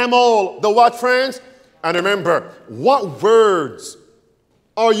mammal. The what, friends? And remember, what words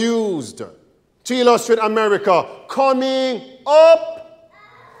are used to illustrate America? Coming up,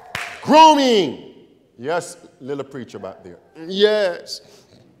 growing. Yes, little preacher back there. Yes.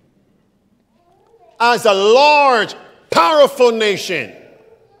 As a large, powerful nation.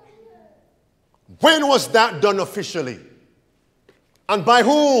 When was that done officially? And by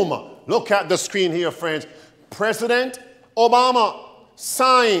whom? Look at the screen here, friends. President Obama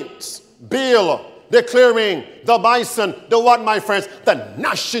signs bill declaring the bison, the what, my friends? The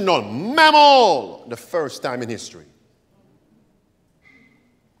national mammal, the first time in history.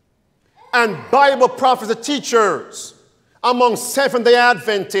 And Bible prophets, teachers among Seventh-day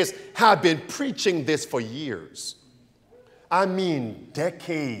Adventists have been preaching this for years. I mean,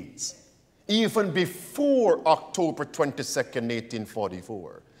 decades. Even before October 22nd,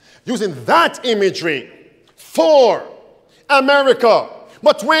 1844. Using that imagery for America.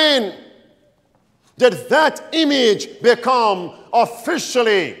 But when did that image become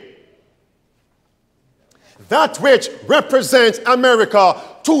officially that which represents America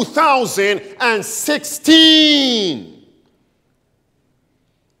 2016?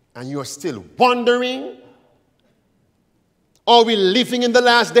 And you are still wondering, are we living in the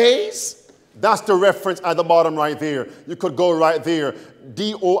last days? That's the reference at the bottom right there. You could go right there,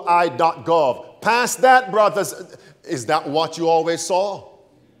 doi.gov. Past that, brothers, is that what you always saw?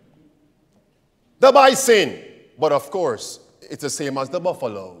 The bison. But of course, it's the same as the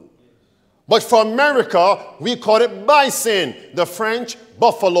buffalo. But for America, we call it bison. The French,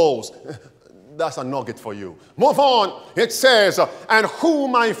 buffaloes. That's a nugget for you. Move on. It says, and who,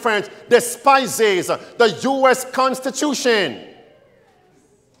 my friends, despises the U.S. Constitution?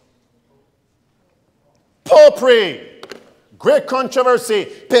 Popery. Great controversy.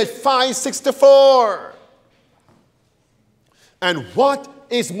 Page 564. And what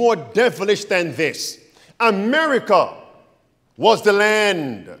is more devilish than this? America was the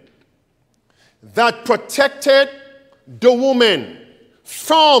land that protected the woman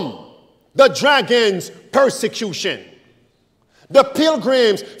from the dragon's persecution. The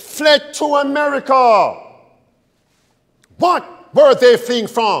pilgrims fled to America. What were they fleeing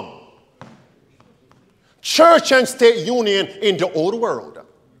from? Church and state union in the old world.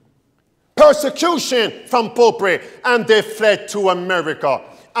 Persecution from popery, and they fled to America.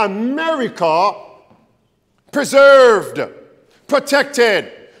 America preserved,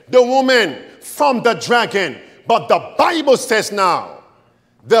 protected the woman from the dragon. But the Bible says now,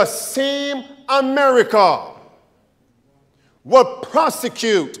 the same America will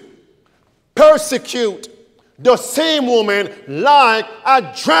persecute the same woman like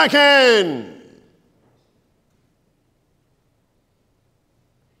a dragon.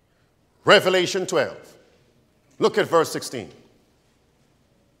 Revelation 12. Look at verse 16.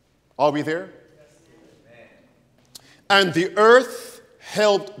 Are we there? And the earth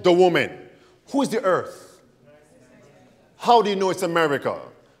helped the woman. Who is the earth? How do you know it's America?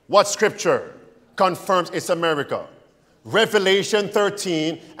 What scripture confirms it's America? Revelation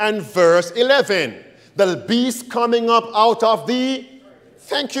 13 and verse 11. The beast coming up out of the,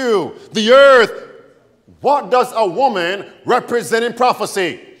 thank you, the earth. What does a woman represent in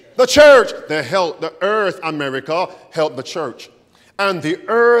prophecy? The church. The earth, America, helped the church. And the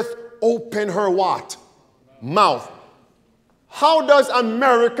earth opened her what? Mouth. How does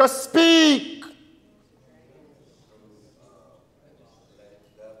America speak?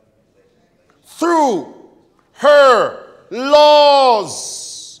 Through her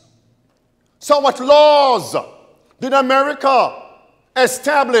laws. So what laws did America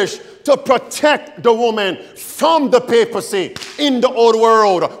establish to protect the woman from the papacy in the old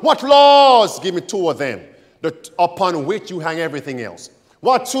world? What laws? Give me two of them, upon which you hang everything else.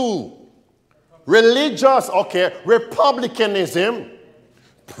 What two? Religious, okay, republicanism,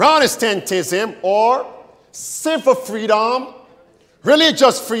 Protestantism, or civil freedom,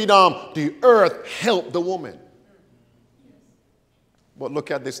 religious freedom. The earth helped the woman. But look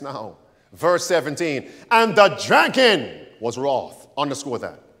at this now. Verse 17. And the dragon was wroth. Underscore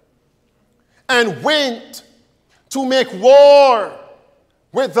that. And went to make war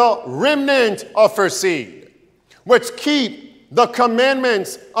with the remnant of her seed, which keep the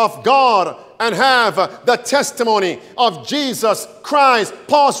commandments of God and have the testimony of Jesus Christ.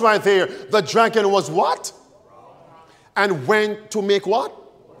 Pause right there. The dragon was what? And went to make what?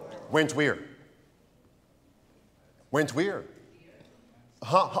 Went where? Went where?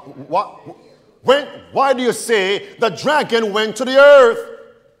 What? Why do you say the dragon went to the earth?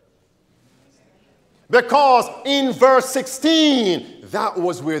 Because in verse 16, that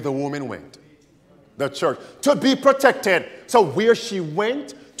was where the woman went. The church. To be protected. So where she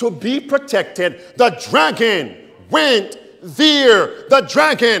went, to be protected. The dragon went there. The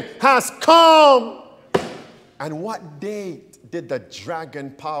dragon has come. And what date did the dragon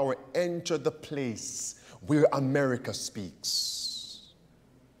power enter the place where America speaks?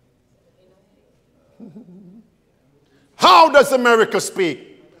 How does America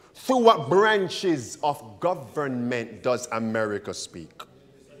speak? Through what branches of government does America speak?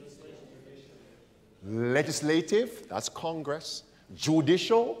 Legislative, that's Congress.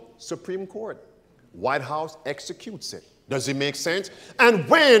 Judicial, Supreme Court. White House executes it. Does it make sense? And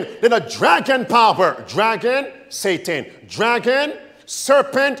when did a dragon power, dragon, Satan, dragon,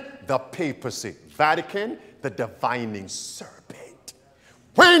 serpent, the papacy, Vatican, the divining serpent.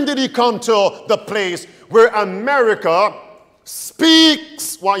 When did he come to the place where America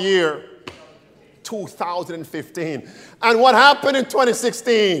speaks? What year? 2015. And what happened in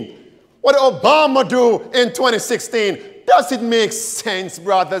 2016? What did Obama do in 2016? Does it make sense,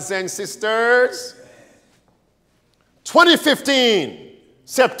 brothers and sisters? 2015,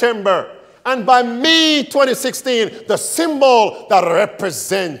 September. And by May 2016, the symbol that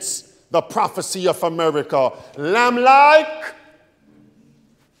represents the prophecy of America, lamb-like,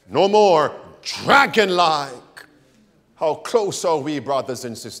 no more dragon-like. How close are we, brothers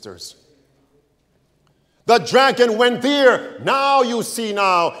and sisters? The dragon went there. Now you see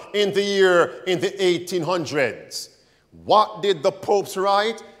now in the 1800s. What did the popes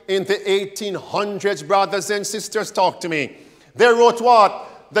write in the 1800s, brothers and sisters? Talk to me. They wrote what?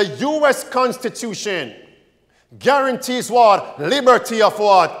 The U.S. Constitution guarantees what? Liberty of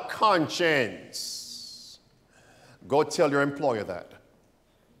what? Conscience. Go tell your employer that.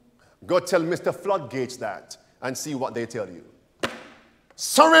 Go tell Mr. Floodgates that and see what they tell you.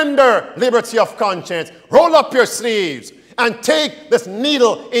 Surrender liberty of conscience. Roll up your sleeves and take this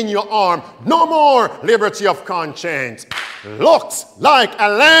needle in your arm. No more liberty of conscience. Looks like a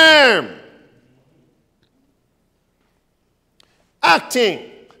lamb.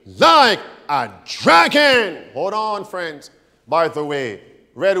 Acting like a dragon. Hold on, friends. By the way,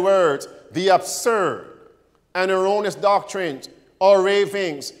 red words, the absurd and erroneous doctrines or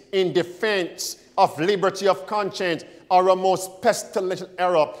ravings in defense of liberty of conscience are a most pestilential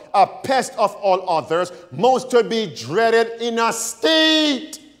error, a pest of all others, most to be dreaded in a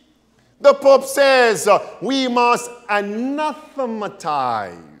state. The Pope says we must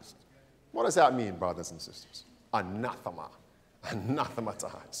anathematize. What does that mean, brothers and sisters? Anathema.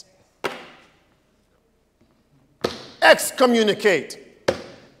 Anathematize. Excommunicate.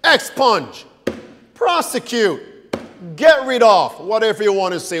 Expunge. Prosecute. Get rid of, whatever you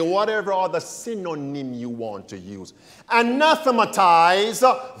want to say, whatever other synonym you want to use. Anathematize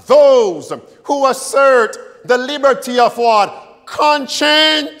those who assert the liberty of what?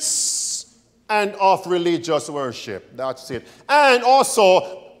 Conscience and of religious worship. That's it. And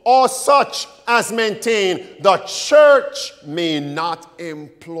also, all such as maintain the church may not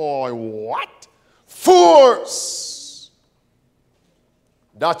employ what? Force.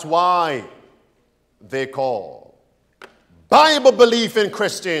 That's why they call Bible-believing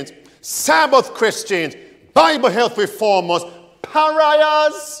Christians, Sabbath Christians, Bible health reformers,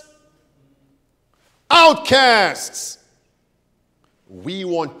 pariahs, outcasts. We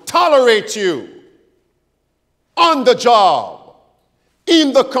won't tolerate you on the job,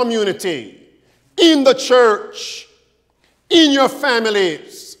 in the community, in the church, in your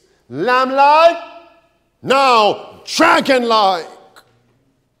families. Lamb-like, now dragon-like.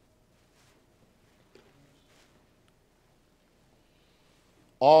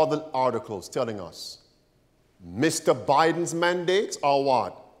 All the articles telling us Mr. Biden's mandates are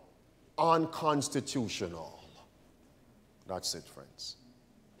what? Unconstitutional. That's it, friends.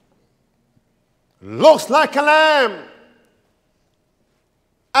 Looks like a lamb.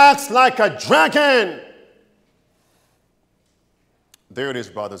 Acts like a dragon. There it is,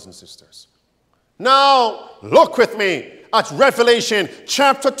 brothers and sisters. Now, look with me at Revelation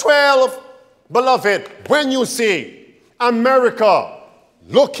chapter 12. Beloved, when you see America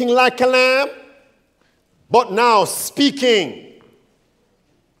looking like a lamb, but now speaking,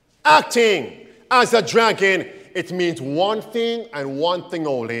 acting as a dragon, it means one thing and one thing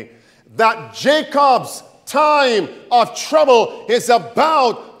only, that Jacob's time of trouble is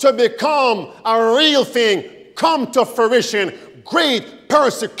about to become a real thing, come to fruition, great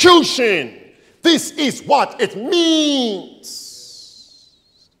persecution. This is what it means.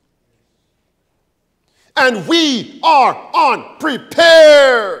 And we are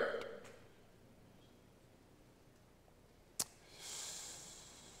unprepared.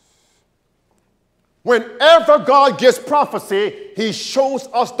 Whenever God gives prophecy, he shows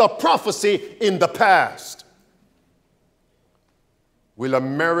us the prophecy in the past. Will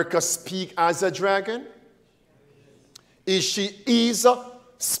America speak as a dragon? Is she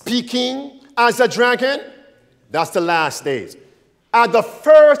speaking as a dragon? That's the last days. At the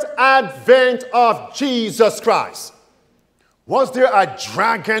first advent of Jesus Christ, was there a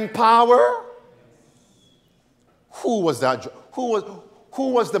dragon power? Who was that? Who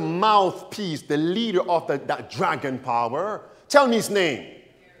was the mouthpiece, the leader of that dragon power? Tell me his name.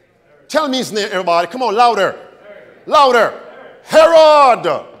 Tell me his name, everybody. Come on, louder. Louder.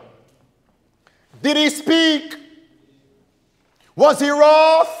 Herod. Did he speak? Was he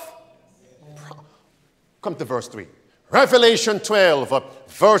wroth? Come to verse 3. Revelation 12,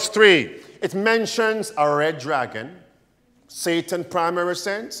 verse 3. It mentions a red dragon. Satan, primary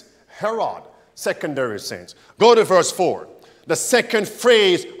sense. Herod, secondary sense. Go to verse 4. The second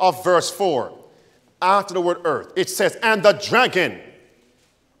phrase of verse 4. After the word earth, it says, and the dragon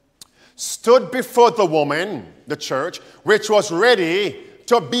stood before the woman, the church, which was ready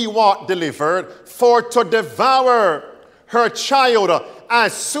to be what? Delivered, for to devour her child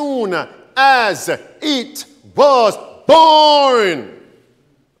as soon as it was born.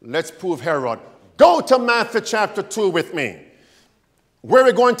 Let's prove Herod. Go to Matthew chapter 2 with me. Where are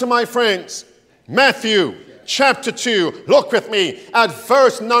we going to, my friends? Matthew chapter 2. Look with me at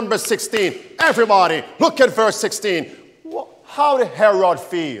verse number 16. Everybody, look at verse 16. How did Herod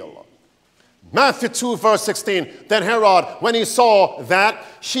feel? Matthew 2, verse 16. Then Herod, when he saw that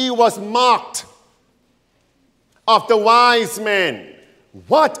she was mocked of the wise men.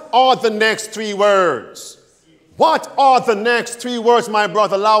 What are the next three words? What are the next three words, my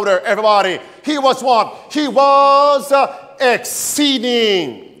brother? Louder, everybody. He was what? He was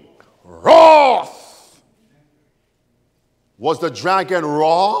exceeding wrath. Was the dragon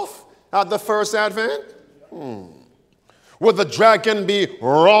wrath at the first advent? Will the dragon be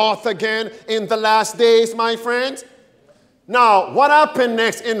wrath again in the last days, my friends? Now, what happened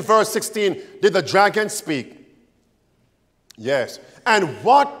next in verse 16? Did the dragon speak? Yes. And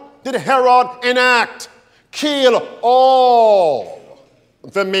what did Herod enact? Kill all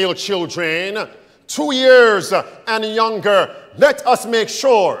the male children, 2 years and younger. Let us make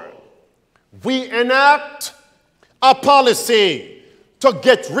sure we enact a policy to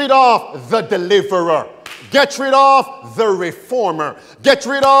get rid of the deliverer, get rid of the reformer, get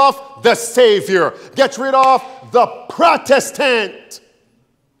rid of the savior, get rid of the Protestant.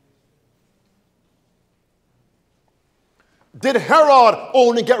 Did Herod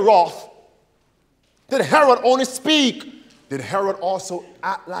only get wrath? Did Herod only speak? Did Herod also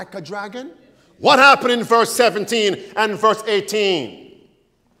act like a dragon? What happened in verse 17 and verse 18?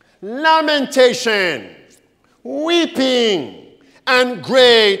 Lamentation, weeping, and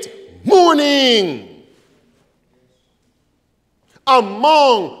great mourning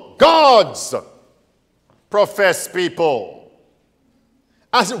among God's professed people.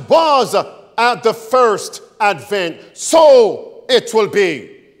 As it was at the first advent, so it will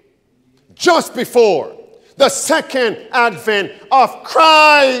be just before the second advent of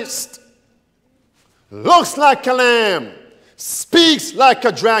Christ. Looks like a lamb, speaks like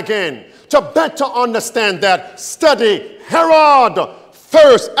a dragon. To better understand that, study Herod,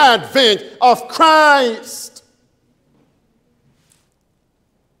 first advent of Christ.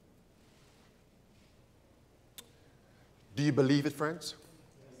 Do you believe it, friends?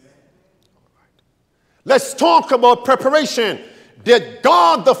 Let's talk about preparation. Did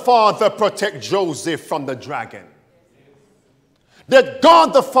God the Father protect Joseph from the dragon? Did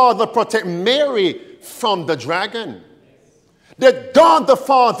God the Father protect Mary from the dragon? Did God the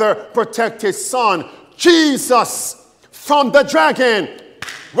Father protect his son, Jesus, from the dragon?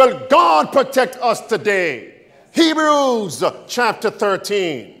 Will God protect us today? Hebrews chapter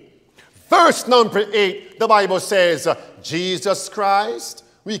 13, verse number 8, the Bible says, Jesus Christ,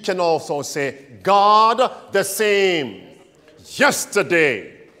 we can also say God the same.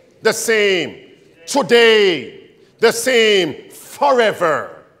 Yesterday, the same. Today, the same.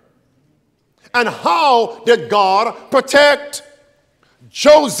 Forever. And how did God protect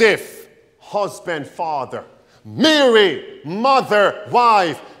Joseph, husband, father, Mary, mother,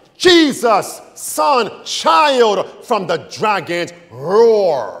 wife, Jesus, son, child, from the dragon's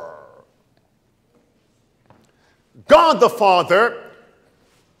roar? God the Father,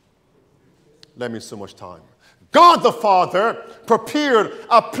 let me so much time. God the Father prepared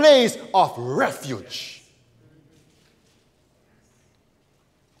a place of refuge.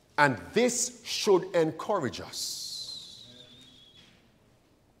 And this should encourage us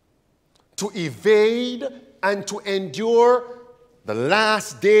to evade and to endure the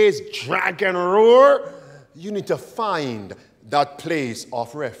last day's dragon roar. You need to find that place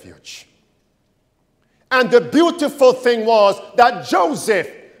of refuge. And the beautiful thing was that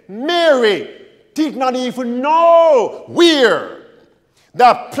Joseph, Mary, did not even know where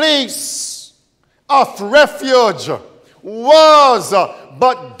the place of refuge was,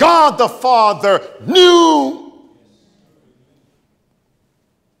 but God the Father knew.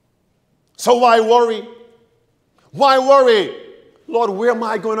 So why worry? Why worry? Lord, where am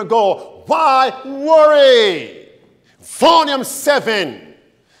I going to go? Why worry? Volume 7,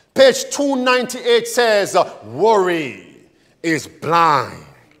 page 298 says, worry is blind.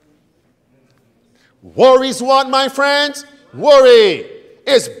 Worry is what, my friends? Worry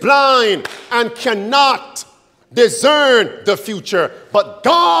is blind and cannot discern the future. But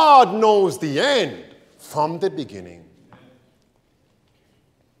God knows the end from the beginning.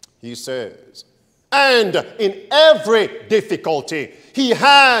 He says, and in every difficulty, he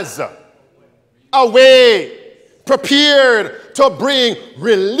has a way prepared to bring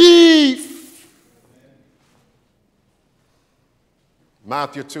relief.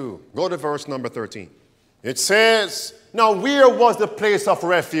 Matthew 2, go to verse number 13. It says, now where was the place of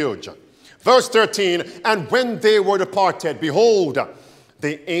refuge? Verse 13, and when they were departed, behold,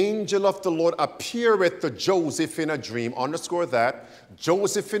 the angel of the Lord appeareth to Joseph in a dream, underscore that,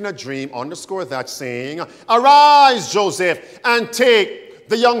 Joseph in a dream, underscore that, saying, arise, Joseph, and take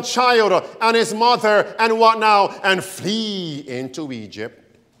the young child and his mother, and what now? And flee into Egypt.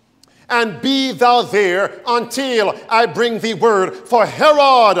 And be thou there until I bring thee word, for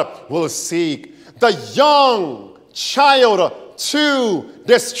Herod will seek the young child to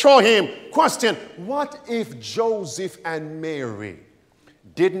destroy him. Question, what if Joseph and Mary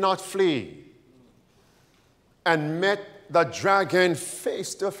did not flee and met the dragon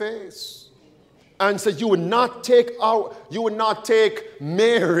face to face and said, you would not take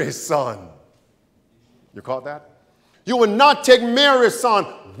Mary's son? You caught that? You would not take Mary's son.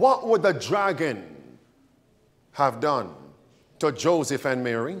 What would the dragon have done to Joseph and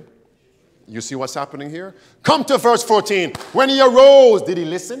Mary? You see what's happening here? Come to verse 14. When he arose, did he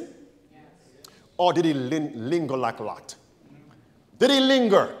listen? Yes. Or did he linger like Lot? Did he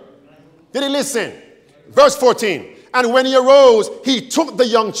linger? Did he listen? Verse 14. And when he arose, he took the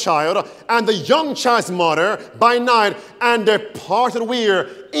young child and the young child's mother by night and departed where?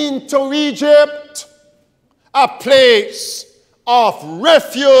 Into Egypt, a place of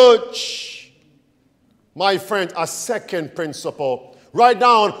refuge. My friend, a second principle. Write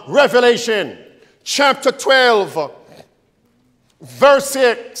down Revelation chapter 12, verse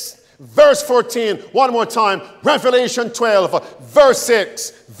 6, verse 14. One more time. Revelation 12, verse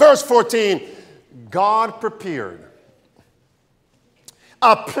 6, verse 14. God prepared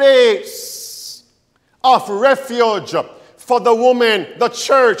a place of refuge for the woman, the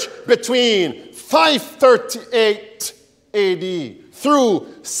church, between 538 AD through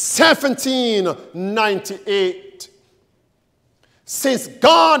 1798. Since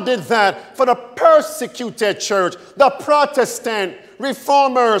God did that for the persecuted church, the Protestant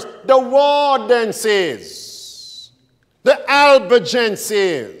reformers, the Waldenses, the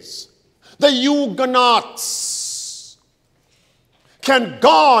Albigenses, the Huguenots, can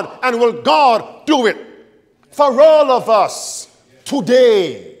God and will God do it for all of us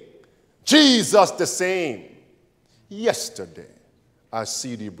today? Jesus the same yesterday, as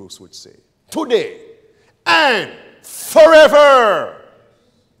C.D. Bruce would say, today and forever.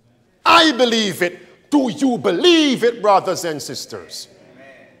 I believe it. Do you believe it, brothers and sisters?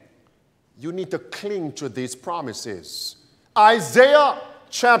 Amen. You need to cling to these promises. Isaiah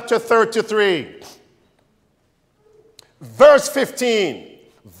chapter 33, verse 15,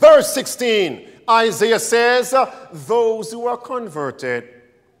 verse 16. Isaiah says, those who are converted,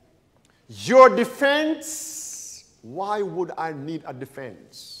 your defense, why would I need a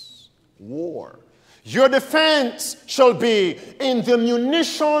defense? War. Your defense shall be in the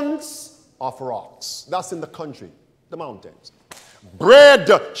munitions of rocks. That's in the country, the mountains. Bread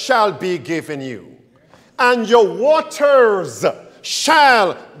shall be given you, and your waters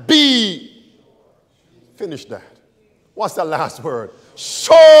shall be, finish that. What's the last word?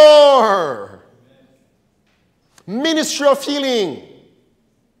 Sure. Ministry of Healing.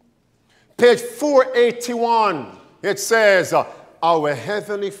 Page 481. It says, our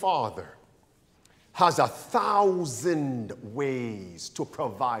Heavenly Father has 1,000 ways to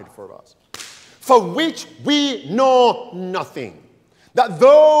provide for us, for which we know nothing. That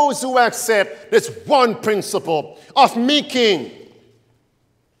those who accept this one principle of making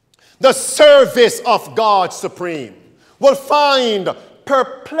the service of God supreme will find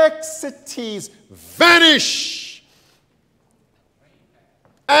perplexities vanish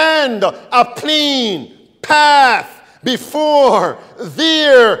and a plain path before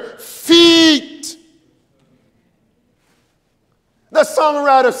their feet. The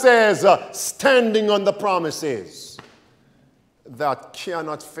songwriter says, standing on the promises that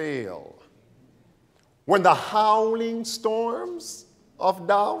cannot fail. When the howling storms of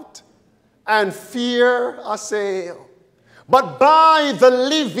doubt and fear assail, but by the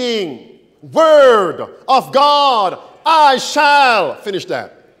living word of God, I shall, finish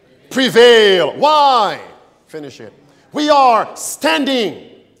that, prevail. Why? Finish it. We are standing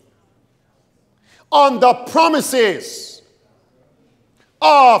on the promises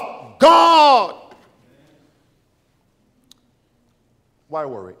of God. Why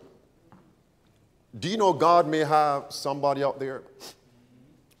worry? Do you know God may have somebody out there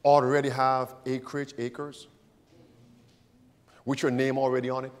already have acres, with your name already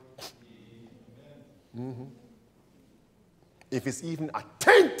on it? Mm-hmm. If it's even a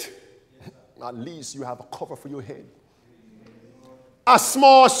tent, at least you have a cover for your head. A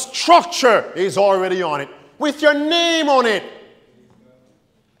small structure is already on it, with your name on it.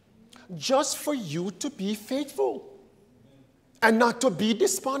 Just for you to be faithful and not to be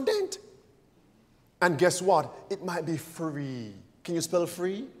despondent. And guess what? It might be free. Can you spell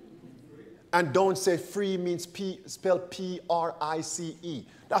free? And don't say free means spell P-R-I-C-E.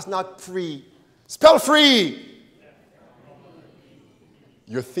 That's not free. Spell free.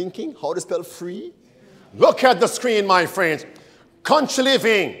 You're thinking how to spell free? Look at the screen, my friends. Country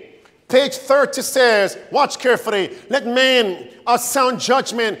Living, page 30 says, watch carefully, let men of sound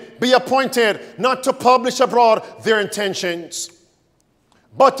judgment be appointed not to publish abroad their intentions,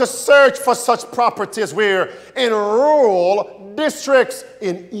 but to search for such properties where in rural districts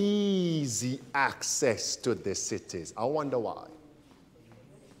in easy access to the cities. I wonder why.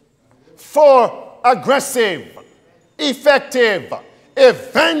 For aggressive, effective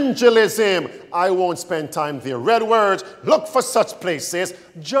evangelism, I won't spend time there. Red words, look for such places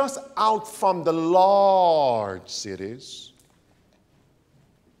just out from the large cities.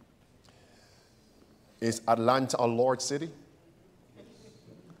 Is Atlanta a large city?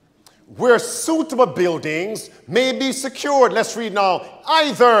 Where suitable buildings may be secured. Let's read now.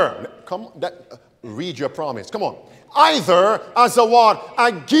 Either, come on, read your promise. Come on. Either as a what?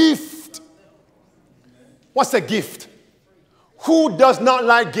 A gift. What's a gift? Who does not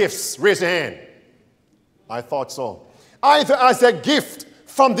like gifts? Raise your hand. I thought so. Either as a gift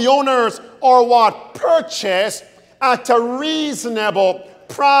from the owners or what? Purchased at a reasonable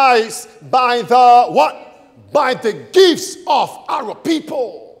price by the what? By the gifts of our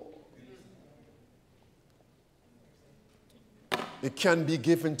people. It can be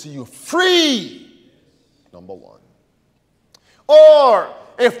given to you free, number one. Or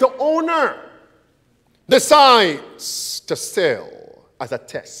if the owner decides to sell as a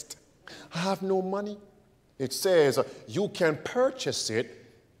test, I have no money, it says you can purchase it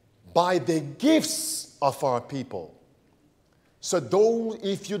by the gifts of our people. So though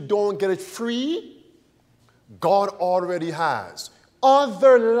if you don't get it free, God already has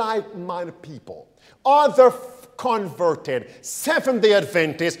other like-minded people, other converted Seventh-day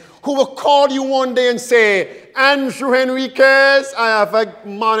Adventists who will call you one day and say, Andrew Henriquez, I have a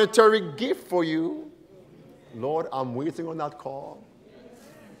monetary gift for you. Lord, I'm waiting on that call.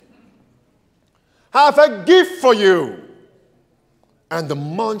 I have a gift for you. And the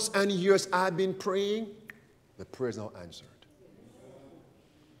months and years I've been praying, the prayer is now answered.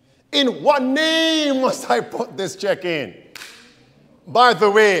 In what name must I put this check in? By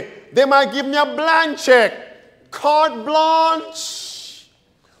the way, they might give me a blank check, carte blanche.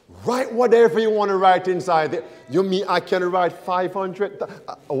 Write whatever you want to write inside there. You mean I can write 500,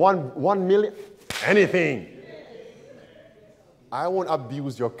 1 million, anything. I won't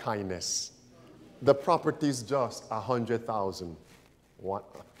abuse your kindness. The property is just 100,000. What?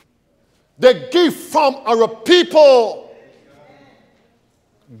 The gift from our people.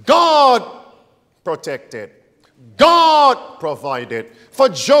 God protected. God provided for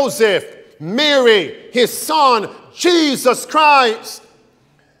Joseph, Mary, his son, Jesus Christ.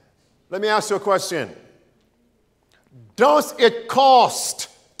 Let me ask you a question. Does it cost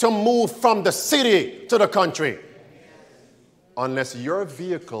to move from the city to the country? Unless your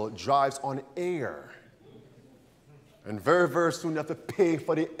vehicle drives on air. And very, very soon you have to pay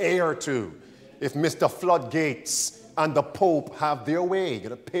for the air too. If Mr. Floodgates and the Pope have their way, you're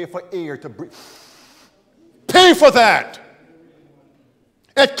going to pay for air to breathe. Pay for that.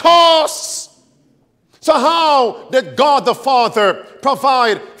 It costs. So how did God the Father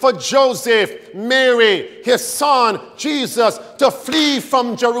provide for Joseph, Mary, his son, Jesus, to flee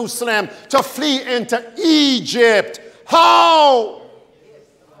from Jerusalem, to flee into Egypt? How?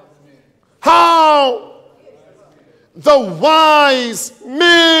 How? The wise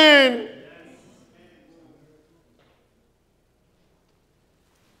men.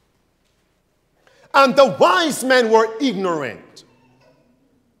 And the wise men were ignorant.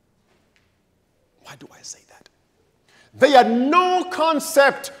 Why do I say that? They had no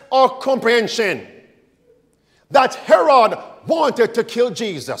concept or comprehension that Herod wanted to kill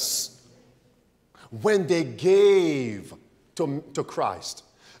Jesus when they gave to Christ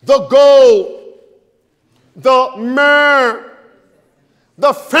the gold, the myrrh,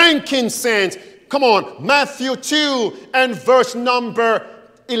 the frankincense. Come on, Matthew 2 and verse number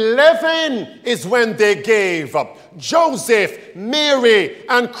 11 is when they gave Joseph, Mary,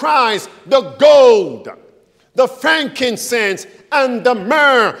 and Christ the gold, the frankincense, and the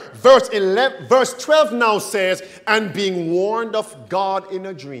myrrh. Verse 12 now says, and being warned of God in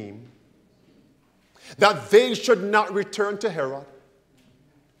a dream, that they should not return to Herod,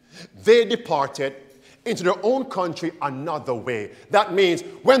 they departed into their own country another way. That means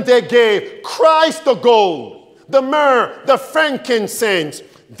when they gave Christ the gold, the myrrh, the frankincense,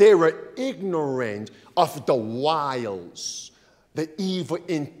 they were ignorant of the wiles, the evil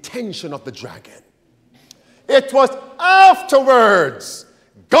intention of the dragon. It was afterwards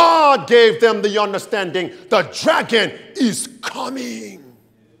God gave them the understanding the dragon is coming.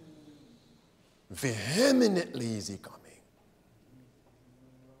 Vehemently is he coming.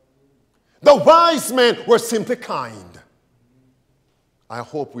 The wise men were simply kind. I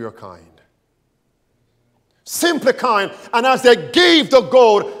hope we are kind. Simply kind. And as they gave the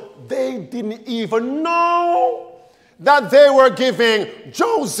gold, they didn't even know that they were giving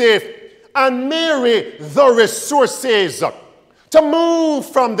Joseph and Mary the resources to move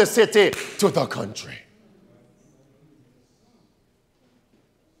from the city to the country.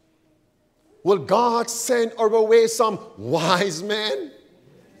 Will God send our way some wise men?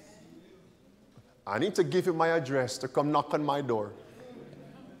 I need to give you my address to come knock on my door.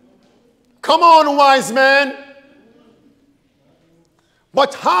 Come on, wise men.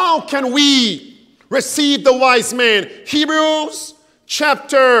 But how can we receive the wise men? Hebrews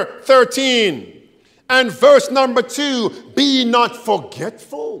chapter 13 and verse number 2. Be not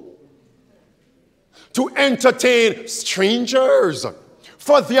forgetful to entertain strangers,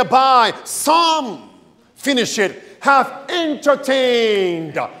 for thereby some, finish it, have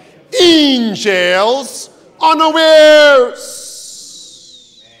entertained angels unawares.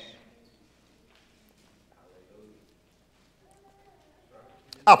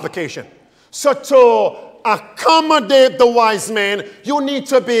 Application. So to accommodate the wise men, you need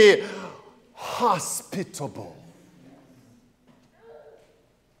to be hospitable.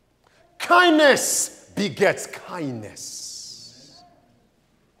 Kindness begets kindness.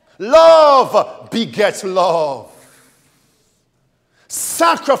 Love begets love.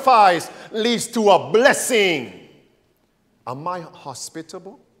 Sacrifice leads to a blessing. Am I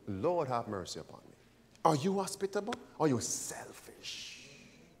hospitable? Lord, have mercy upon me. Are you hospitable? Or are you selfish?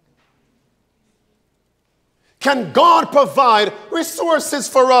 Can God provide resources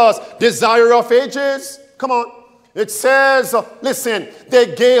for us? Desire of ages? Come on. It says, listen,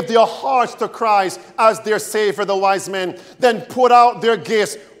 they gave their hearts to Christ as their Savior, the wise men, then put out their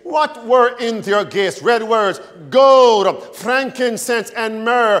gifts. What were in their gifts? Red words, gold, frankincense, and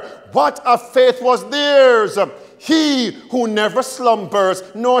myrrh. What a faith was theirs. He who never slumbers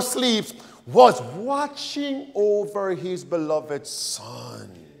nor sleeps was watching over his beloved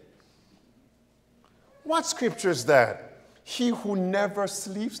Son. What scripture is that? He who never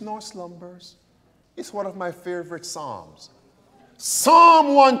sleeps nor slumbers. It's one of my favorite Psalms.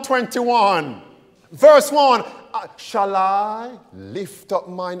 Psalm 121, verse 1. Shall I lift up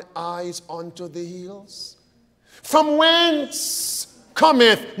mine eyes unto the hills? From whence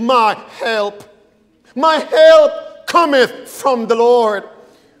cometh my help? My help cometh from the Lord.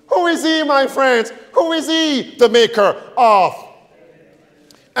 Who is he, my friends? Who is he? The maker of.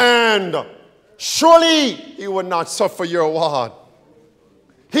 And surely he will not suffer your word.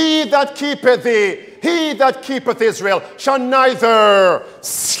 He that keepeth thee, he that keepeth Israel, shall neither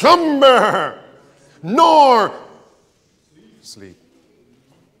slumber nor sleep.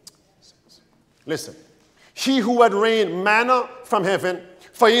 Listen. He who had rained manna from heaven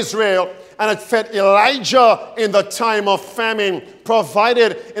for Israel and had fed Elijah in the time of famine,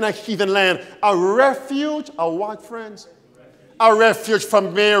 provided in a heathen land a refuge, a what, friends? A refuge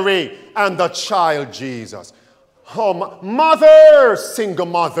from Mary and the child Jesus. Oh, mothers, single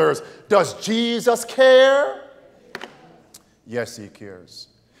mothers, does Jesus care? Yes, he cares.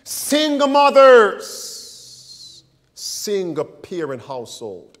 Single mothers, single parent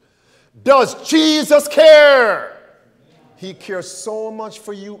household, does Jesus care? He cares so much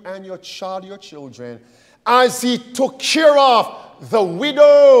for you and your child, your children, as he took care of the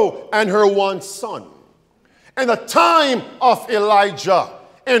widow and her one son. In the time of Elijah,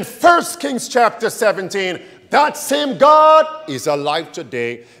 in 1 Kings chapter 17, that same God is alive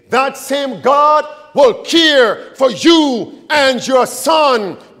today. That same God will care for you and your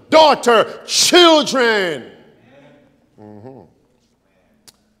son, daughter, children.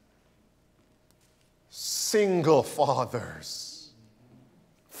 Single fathers.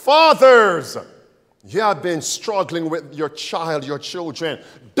 Fathers, you have been struggling with your child, your children.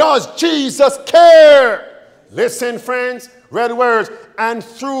 Does Jesus care? Listen, friends, red words. And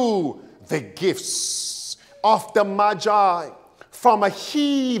through the gifts of the Magi from a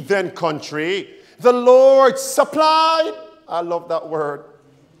heathen country, the Lord supplied, I love that word,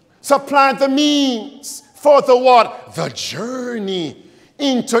 supplied the means for the what? The journey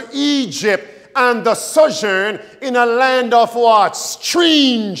into Egypt and the sojourn in a land of what?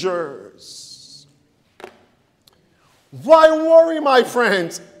 Strangers. Why worry, my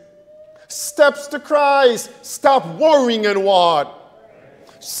friends? Steps to Christ. Stop worrying and what?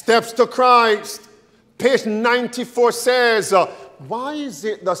 Steps to Christ. Page 94 says, why is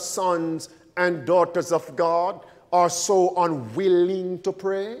it the sons and daughters of God are so unwilling to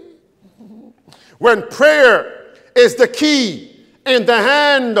pray? When prayer is the key in the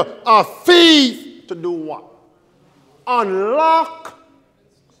hand of faith to do what? Unlock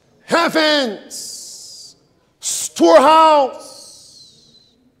heaven's storehouse,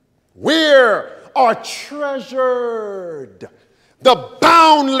 where are treasured the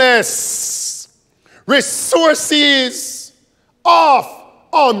boundless resources of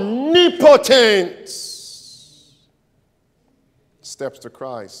omnipotence. Steps to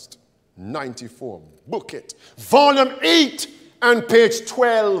Christ, 94. Book it. Volume 8 and page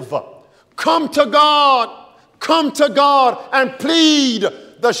 12. Come to God and plead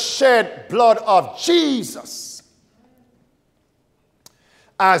the shed blood of Jesus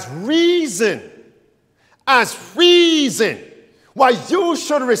as reason why you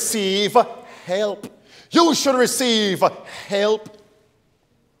should receive help. You should receive help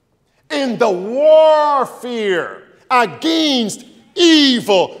in the warfare against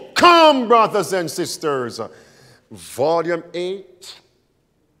evil. Come, brothers and sisters. Volume 8,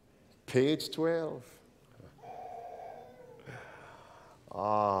 page 12.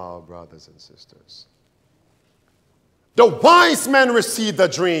 Brothers and sisters. The wise men received the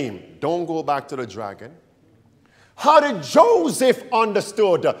dream. Don't go back to the dragon. How did Joseph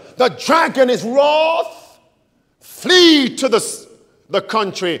understood? The dragon is wrath. Flee to the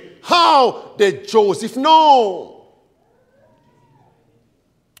country. How did Joseph know?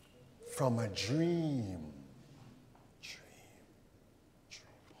 From a dream.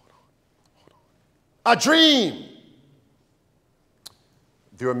 A dream.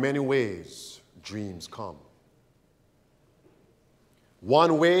 There are many ways dreams come.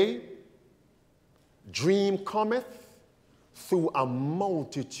 One way, dream cometh through a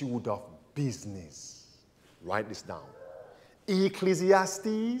multitude of business. Write this down.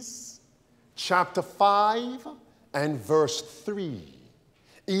 Ecclesiastes chapter 5 and verse 3.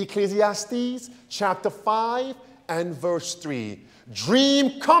 Ecclesiastes chapter 5 and verse 3.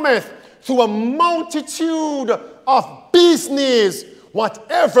 Dream cometh through a multitude of business.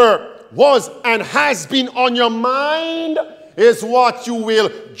 Whatever was and has been on your mind is what you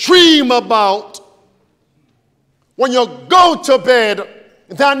will dream about. When you go to bed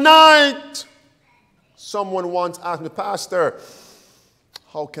that night, someone once asked me, Pastor,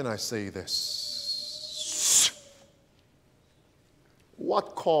 how can I say this?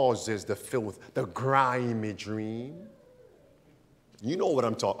 What causes the filth, the grimy dream? You know what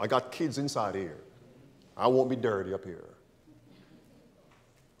I'm talking. I got kids inside here. I won't be dirty up here.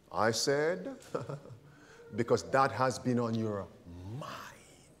 I said, because that has been on your mind.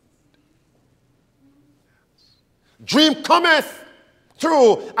 Dream cometh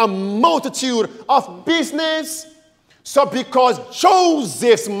through a multitude of business. So because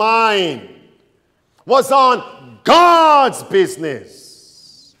Joseph's mind was on God's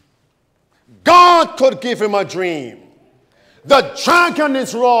business, God could give him a dream. The dragon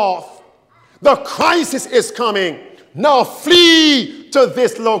is wrath. The crisis is coming. Now flee to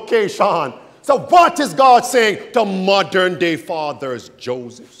this location. So what is God saying to modern day fathers,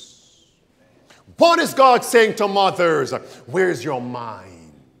 Josephs? What is God saying to mothers? Where's your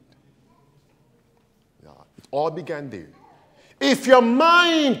mind? Yeah, it all began there. If your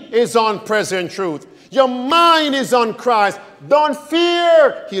mind is on present truth, your mind is on Christ, don't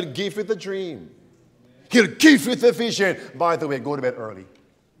fear. He'll give you the dream. He'll give you the vision. By the way, go to bed early.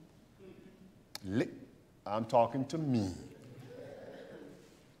 I'm talking to me.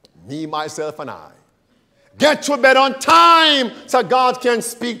 Me, myself, and I. Get to bed on time so God can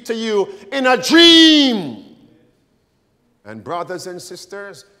speak to you in a dream. And brothers and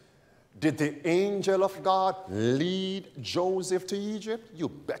sisters, did the angel of God lead Joseph to Egypt? You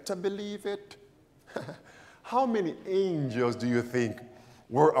better believe it. How many angels do you think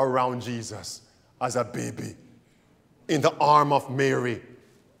were around Jesus as a baby in the arm of Mary?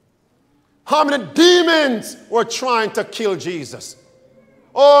 How many demons were trying to kill Jesus?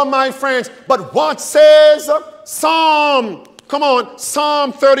 Oh, my friends, but what says Psalm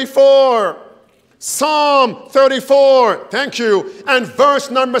 34. Psalm 34, thank you. And verse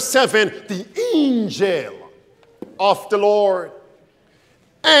number 7, the angel of the Lord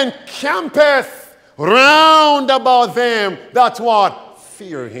encampeth round about them that what?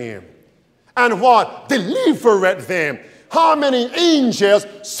 Fear him. And what? Delivereth them. How many angels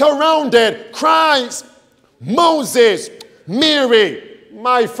surrounded Christ, Moses, Mary?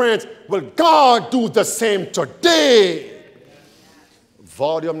 My friends, will God do the same today?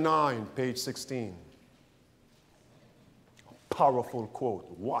 Volume 9, page 16. A powerful quote.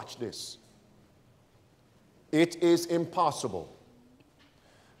 Watch this. It is impossible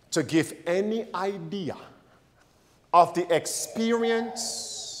to give any idea of the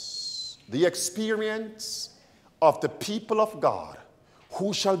experience of the people of God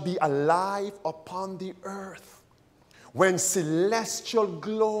who shall be alive upon the earth when celestial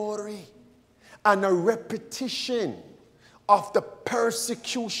glory and a repetition of the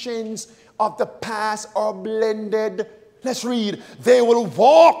persecutions of the past are blended. Let's read. They will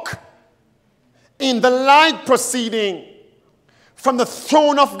walk in the light proceeding from the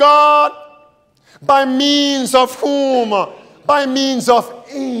throne of God, by means of whom? By means of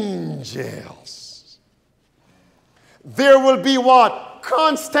angels. There will be what?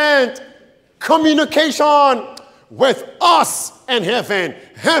 Constant communication with us and heaven.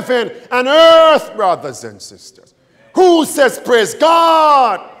 Heaven and earth, brothers and sisters. Who says praise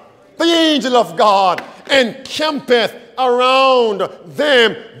God? The angel of God encampeth around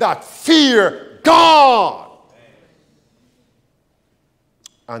them that fear God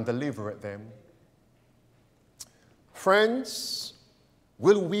and delivereth them. Friends,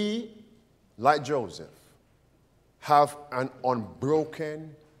 will we, like Joseph, have an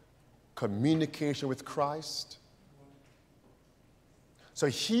unbroken communication with Christ? So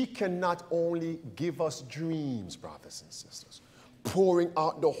he can not only give us dreams, brothers and sisters, pouring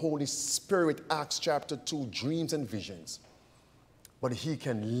out the Holy Spirit, Acts chapter 2, dreams and visions, but he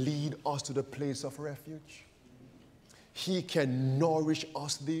can lead us to the place of refuge. He can nourish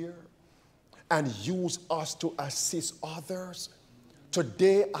us there and use us to assist others.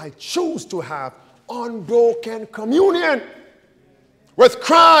 Today, I choose to have unbroken communion with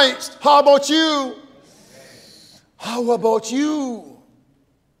Christ. How about you? How about you?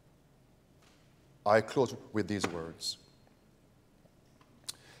 I close with these words.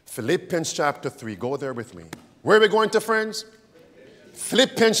 Philippians chapter 3. Go there with me. Where are we going to, friends?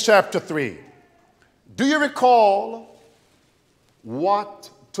 Philippians chapter 3. Do you recall what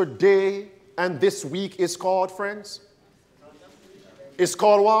today and this week is called, friends? It's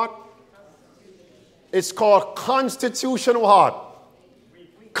called what? It's called Constitution what?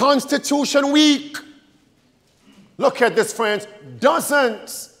 Constitution Week. Look at this, friends.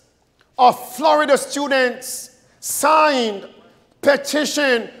 Dozens of Florida students signed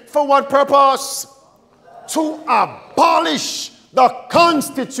petition for what purpose? To abolish the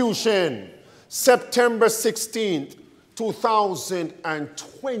Constitution. September 16th,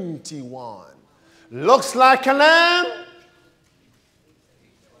 2021. Looks like a lamb,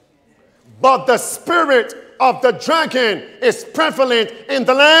 but the spirit of the dragon is prevalent in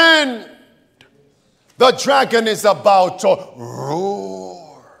the land. The dragon is about to roar.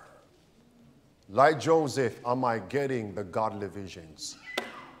 Like Joseph, am I getting the godly visions?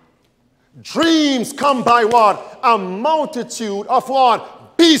 Dreams come by what? A multitude of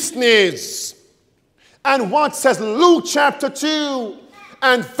what? Business. And what says Luke chapter 2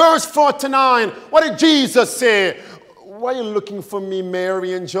 and verse 49? What did Jesus say? Why are you looking for me,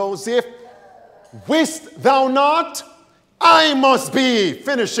 Mary and Joseph? Wist thou not? I must be,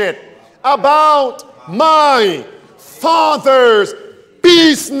 finish it, about my Father's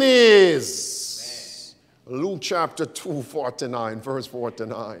business. Luke chapter 2, 49, verse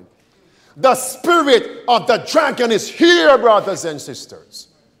 49. The spirit of the dragon is here, brothers and sisters.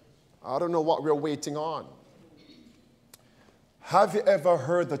 I don't know what we're waiting on. Have you ever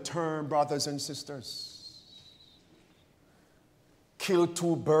heard the term, brothers and sisters? Kill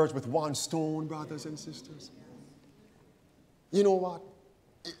two birds with one stone, brothers and sisters. You know what?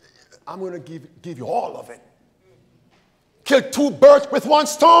 I'm going to give you all of it. Kill two birds with one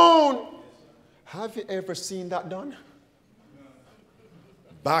stone. Have you ever seen that done?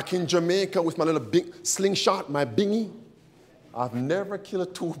 Back in Jamaica with my little big slingshot, my bingy, I've never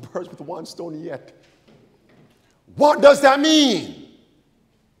killed 2 birds with 1 stone yet. What does that mean?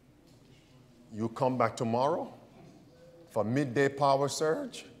 You come back tomorrow for midday power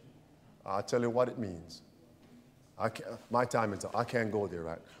surge? I'll tell you what it means. My time is up. I can't go there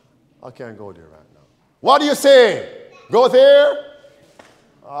right now. I can't go there right now. What do you say? Go there?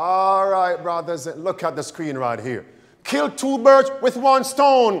 All right, brothers. Look at the screen right here. Kill 2 birds with 1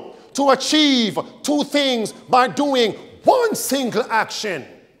 stone to achieve 2 things by doing 1 single action.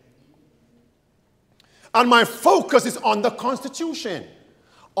 And my focus is on the Constitution.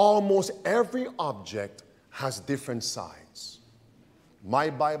 Almost every object has different sides. My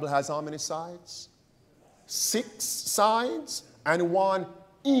Bible has how many sides? 6 sides and 1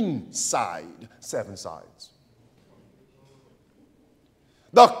 inside. 7 sides.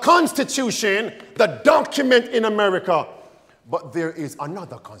 The Constitution, the document in America, but there is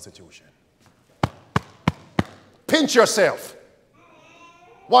another Constitution. Pinch yourself.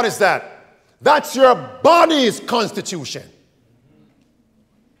 What is that? That's your body's Constitution.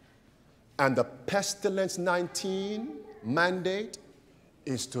 And the Pestilence 19 mandate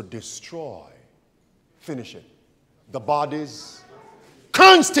is to destroy, finish it, the body's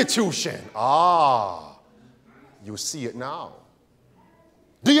Constitution. Ah, you see it now.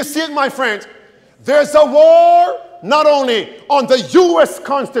 Do you see it, my friends? There's a war not only on the U.S.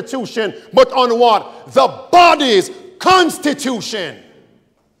 Constitution, but on what? The body's Constitution.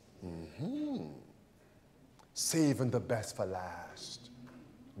 Saving the best for last.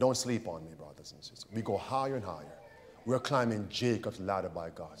 Don't sleep on me, brothers and sisters. We go higher and higher. We're climbing Jacob's ladder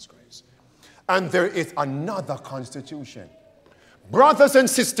by God's grace. And there is another Constitution. Brothers and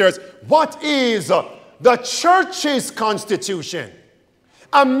sisters, what is the church's Constitution?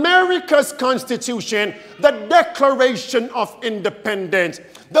 America's Constitution, the Declaration of Independence,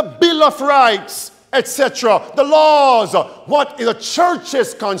 the Bill of Rights, etc., the laws. What is the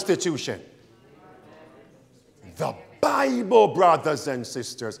church's Constitution? The Bible, brothers and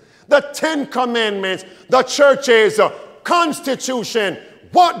sisters. The 10 Commandments, the church's Constitution.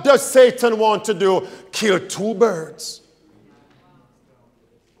 What does Satan want to do? Kill 2 birds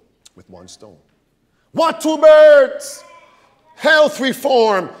with 1 stone. What 2 birds? Health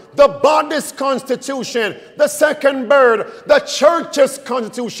reform, the body's Constitution, the second bird, the church's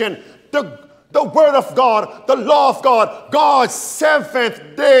Constitution, the word of God, the law of God, God's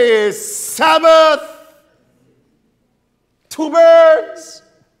 7th day is Sabbath. 2 birds.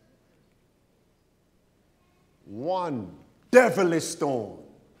 1 devilish stone.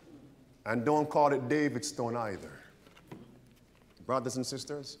 And don't call it David's stone either. Brothers and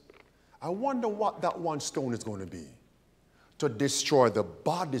sisters, I wonder what that 1 stone is going to be. To destroy the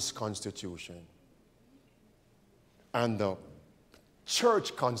body's Constitution and the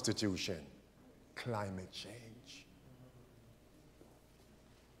church Constitution, climate change.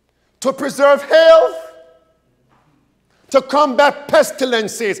 To preserve health, to combat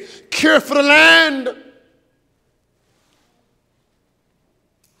pestilences, care for the land.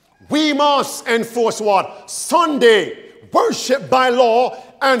 We must enforce what? Sunday worship by law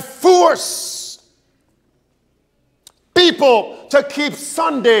and force people to keep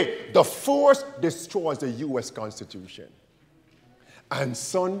Sunday. The force destroys the U.S. Constitution. And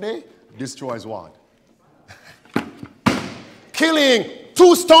Sunday destroys what? Killing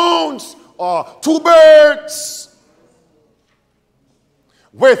 2 stones or 2 birds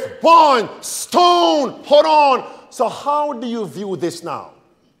with 1 stone. Hold on. So how do you view this now?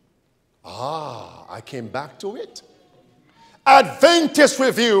 I came back to it. Adventist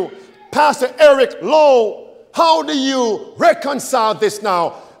Review, Pastor Eric Lowe. How do you reconcile this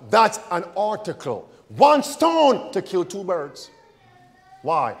now? That's an article. 1 stone to kill 2 birds.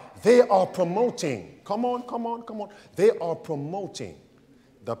 Why? They are promoting. Come on. They are promoting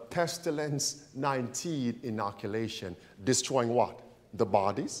the Pestilence 19 inoculation, destroying what? The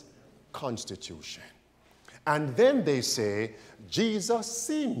body's Constitution. And then they say, Jesus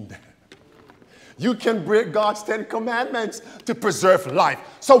sinned. You can break God's 10 commandments to preserve life.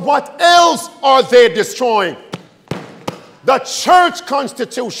 So what else are they destroying? The church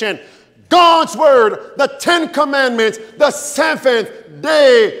Constitution, God's word, the 10 commandments, the 7th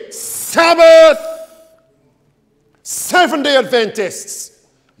day Sabbath. 7-day Adventists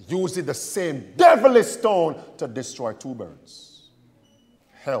using the same devilish stone to destroy 2 birds.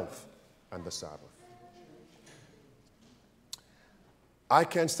 Health and the Sabbath. I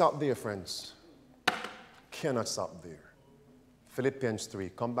can't stop there, friends. Cannot stop there. Philippians 3.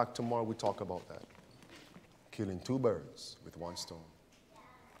 Come back tomorrow, we talk about that. Killing 2 birds with 1 stone.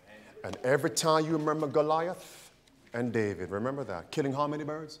 And every time you remember Goliath and David, remember that. Killing how many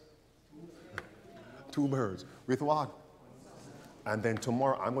birds? 2 birds. With what? And then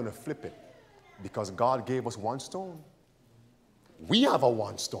tomorrow I'm going to flip it because God gave us one stone. We have a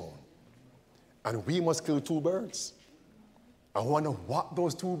one stone. And we must kill two birds. I wonder what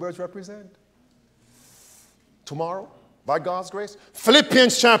those two birds represent. Tomorrow, by God's grace.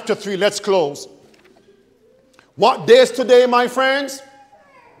 Philippians chapter 3, let's close. What day is today, my friends?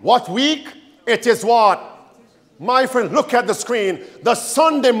 What week? It is what? My friend, look at the screen. The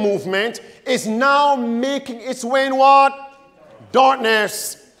Sunday movement is now making its way in what?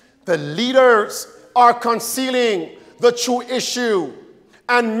 Darkness. The leaders are concealing the true issue.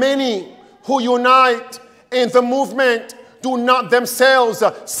 And many who unite in the movement do not themselves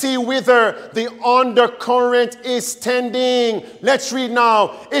see whither the undercurrent is tending. Let's read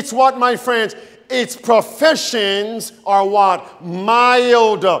now. It's what, my friends? Its professions are what?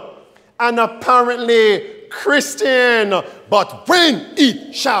 Mild and apparently Christian. But when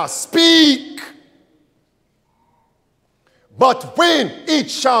it shall speak,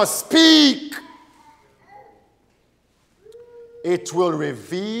 it will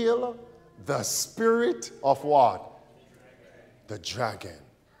reveal the spirit of what? The dragon.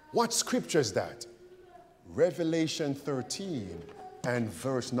 What scripture is that? Revelation 13 and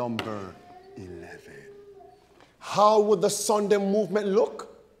verse number 11. How would the Sunday movement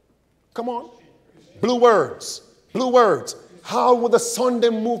look? Come on. Blue words. Blue words. How would the Sunday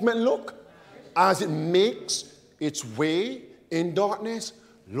movement look? As it makes its way in darkness,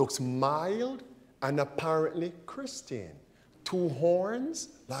 looks mild and apparently Christian. Two horns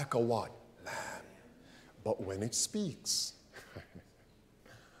like a what? Lamb. But when it speaks,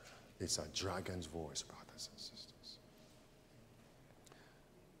 it's a dragon's voice, brothers and sisters.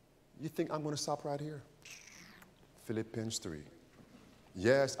 You think I'm going to stop right here? Philippians 3.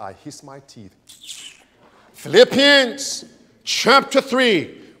 Yes, I hiss my teeth. Philippians chapter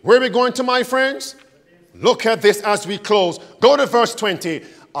 3. Where are we going to, my friends? Look at this as we close. Go to verse 20.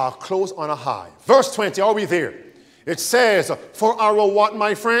 I'll close on a high. Verse 20, are we there? It says, for our what,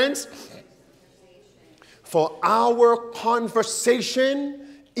 my friends? For our conversation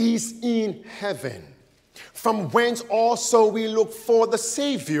is in heaven, from whence also we look for the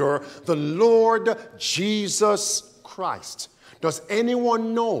Savior, the Lord Jesus Christ. Does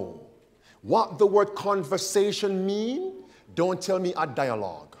anyone know what the word conversation means? Don't tell me a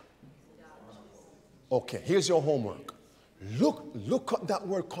dialogue. Okay, here's your homework. Look at that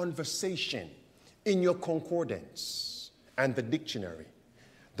word conversation in your concordance and the dictionary.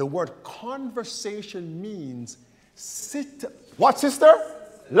 The word conversation means what, sister?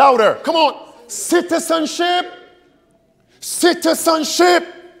 Louder. Come on. Citizenship. Citizenship.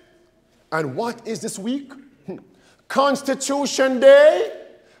 And what is this week? Constitution Day.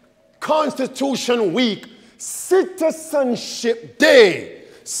 Constitution Week. Citizenship Day.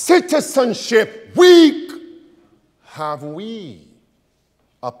 Citizenship Week. Have we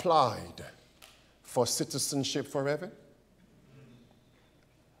applied for citizenship forever?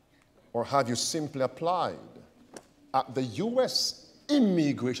 Or have you simply applied at the U.S.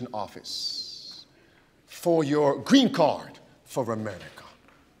 Immigration Office for your green card for America?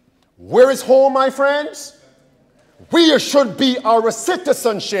 Where is home, my friends? Where should be our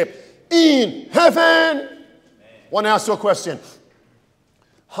citizenship? In heaven. I want to ask you a question.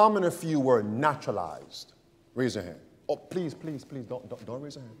 How many of you were naturalized? Raise your hand. Oh, please, don't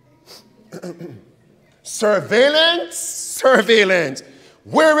raise your hand. Surveillance, surveillance.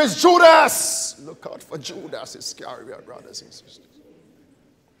 Where is Judas? Look out for Judas Iscariot, brothers and sisters.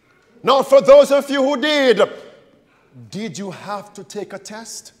 Now, for those of you who did you have to take a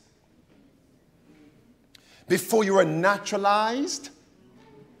test before you were naturalized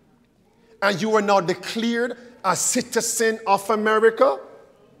and you were now declared a citizen of America?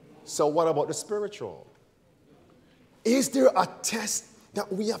 So what about the spiritual? Is there a test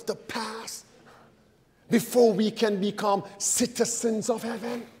that we have to pass before we can become citizens of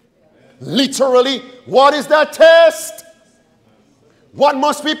heaven? Literally, what is that test? What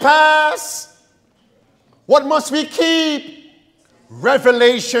must we pass? What must we keep?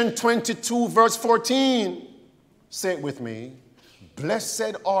 Revelation 22 verse 14. Say it with me.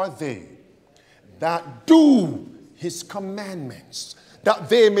 Blessed are they that do his commandments, that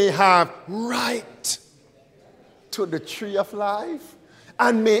they may have right to the tree of life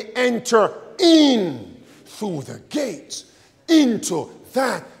and may enter in through the gates into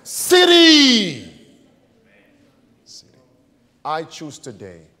that city. I choose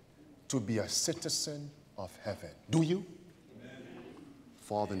today to be a citizen of heaven. Do you? Amen.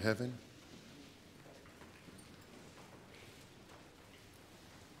 Father in heaven,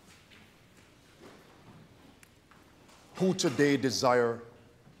 who today desire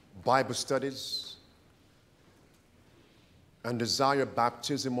Bible studies and desire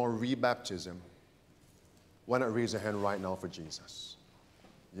baptism or rebaptism, why not raise your hand right now for Jesus?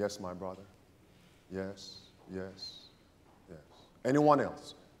 Yes, my brother. Yes, yes, yes. Anyone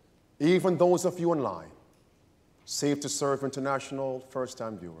else? Even those of you online, Save to Serve International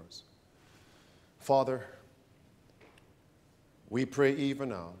first-time viewers. Father, we pray even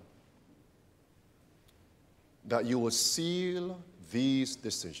now that you will seal these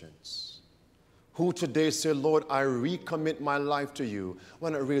decisions. Who today say, Lord, I recommit my life to you. Why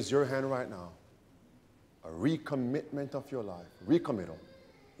not raise your hand right now? A recommitment of your life. Recommittal.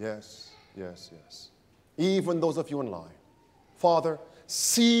 Yes, yes, yes. Even those of you online. Father,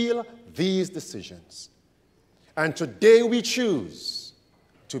 seal these decisions. And today we choose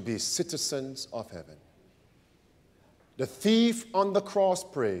to be citizens of heaven. The thief on the cross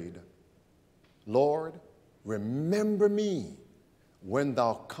prayed, Lord, remember me when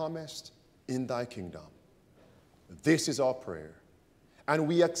thou comest in thy kingdom. This is our prayer. And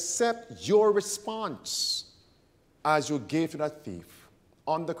we accept your response as you gave to that thief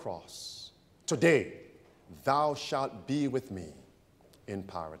on the cross. Today, thou shalt be with me in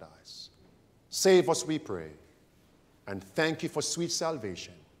paradise. Save us, we pray, and thank you for sweet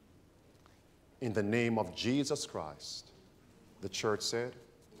salvation. In the name of Jesus Christ, the church said,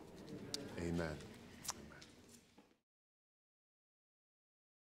 amen.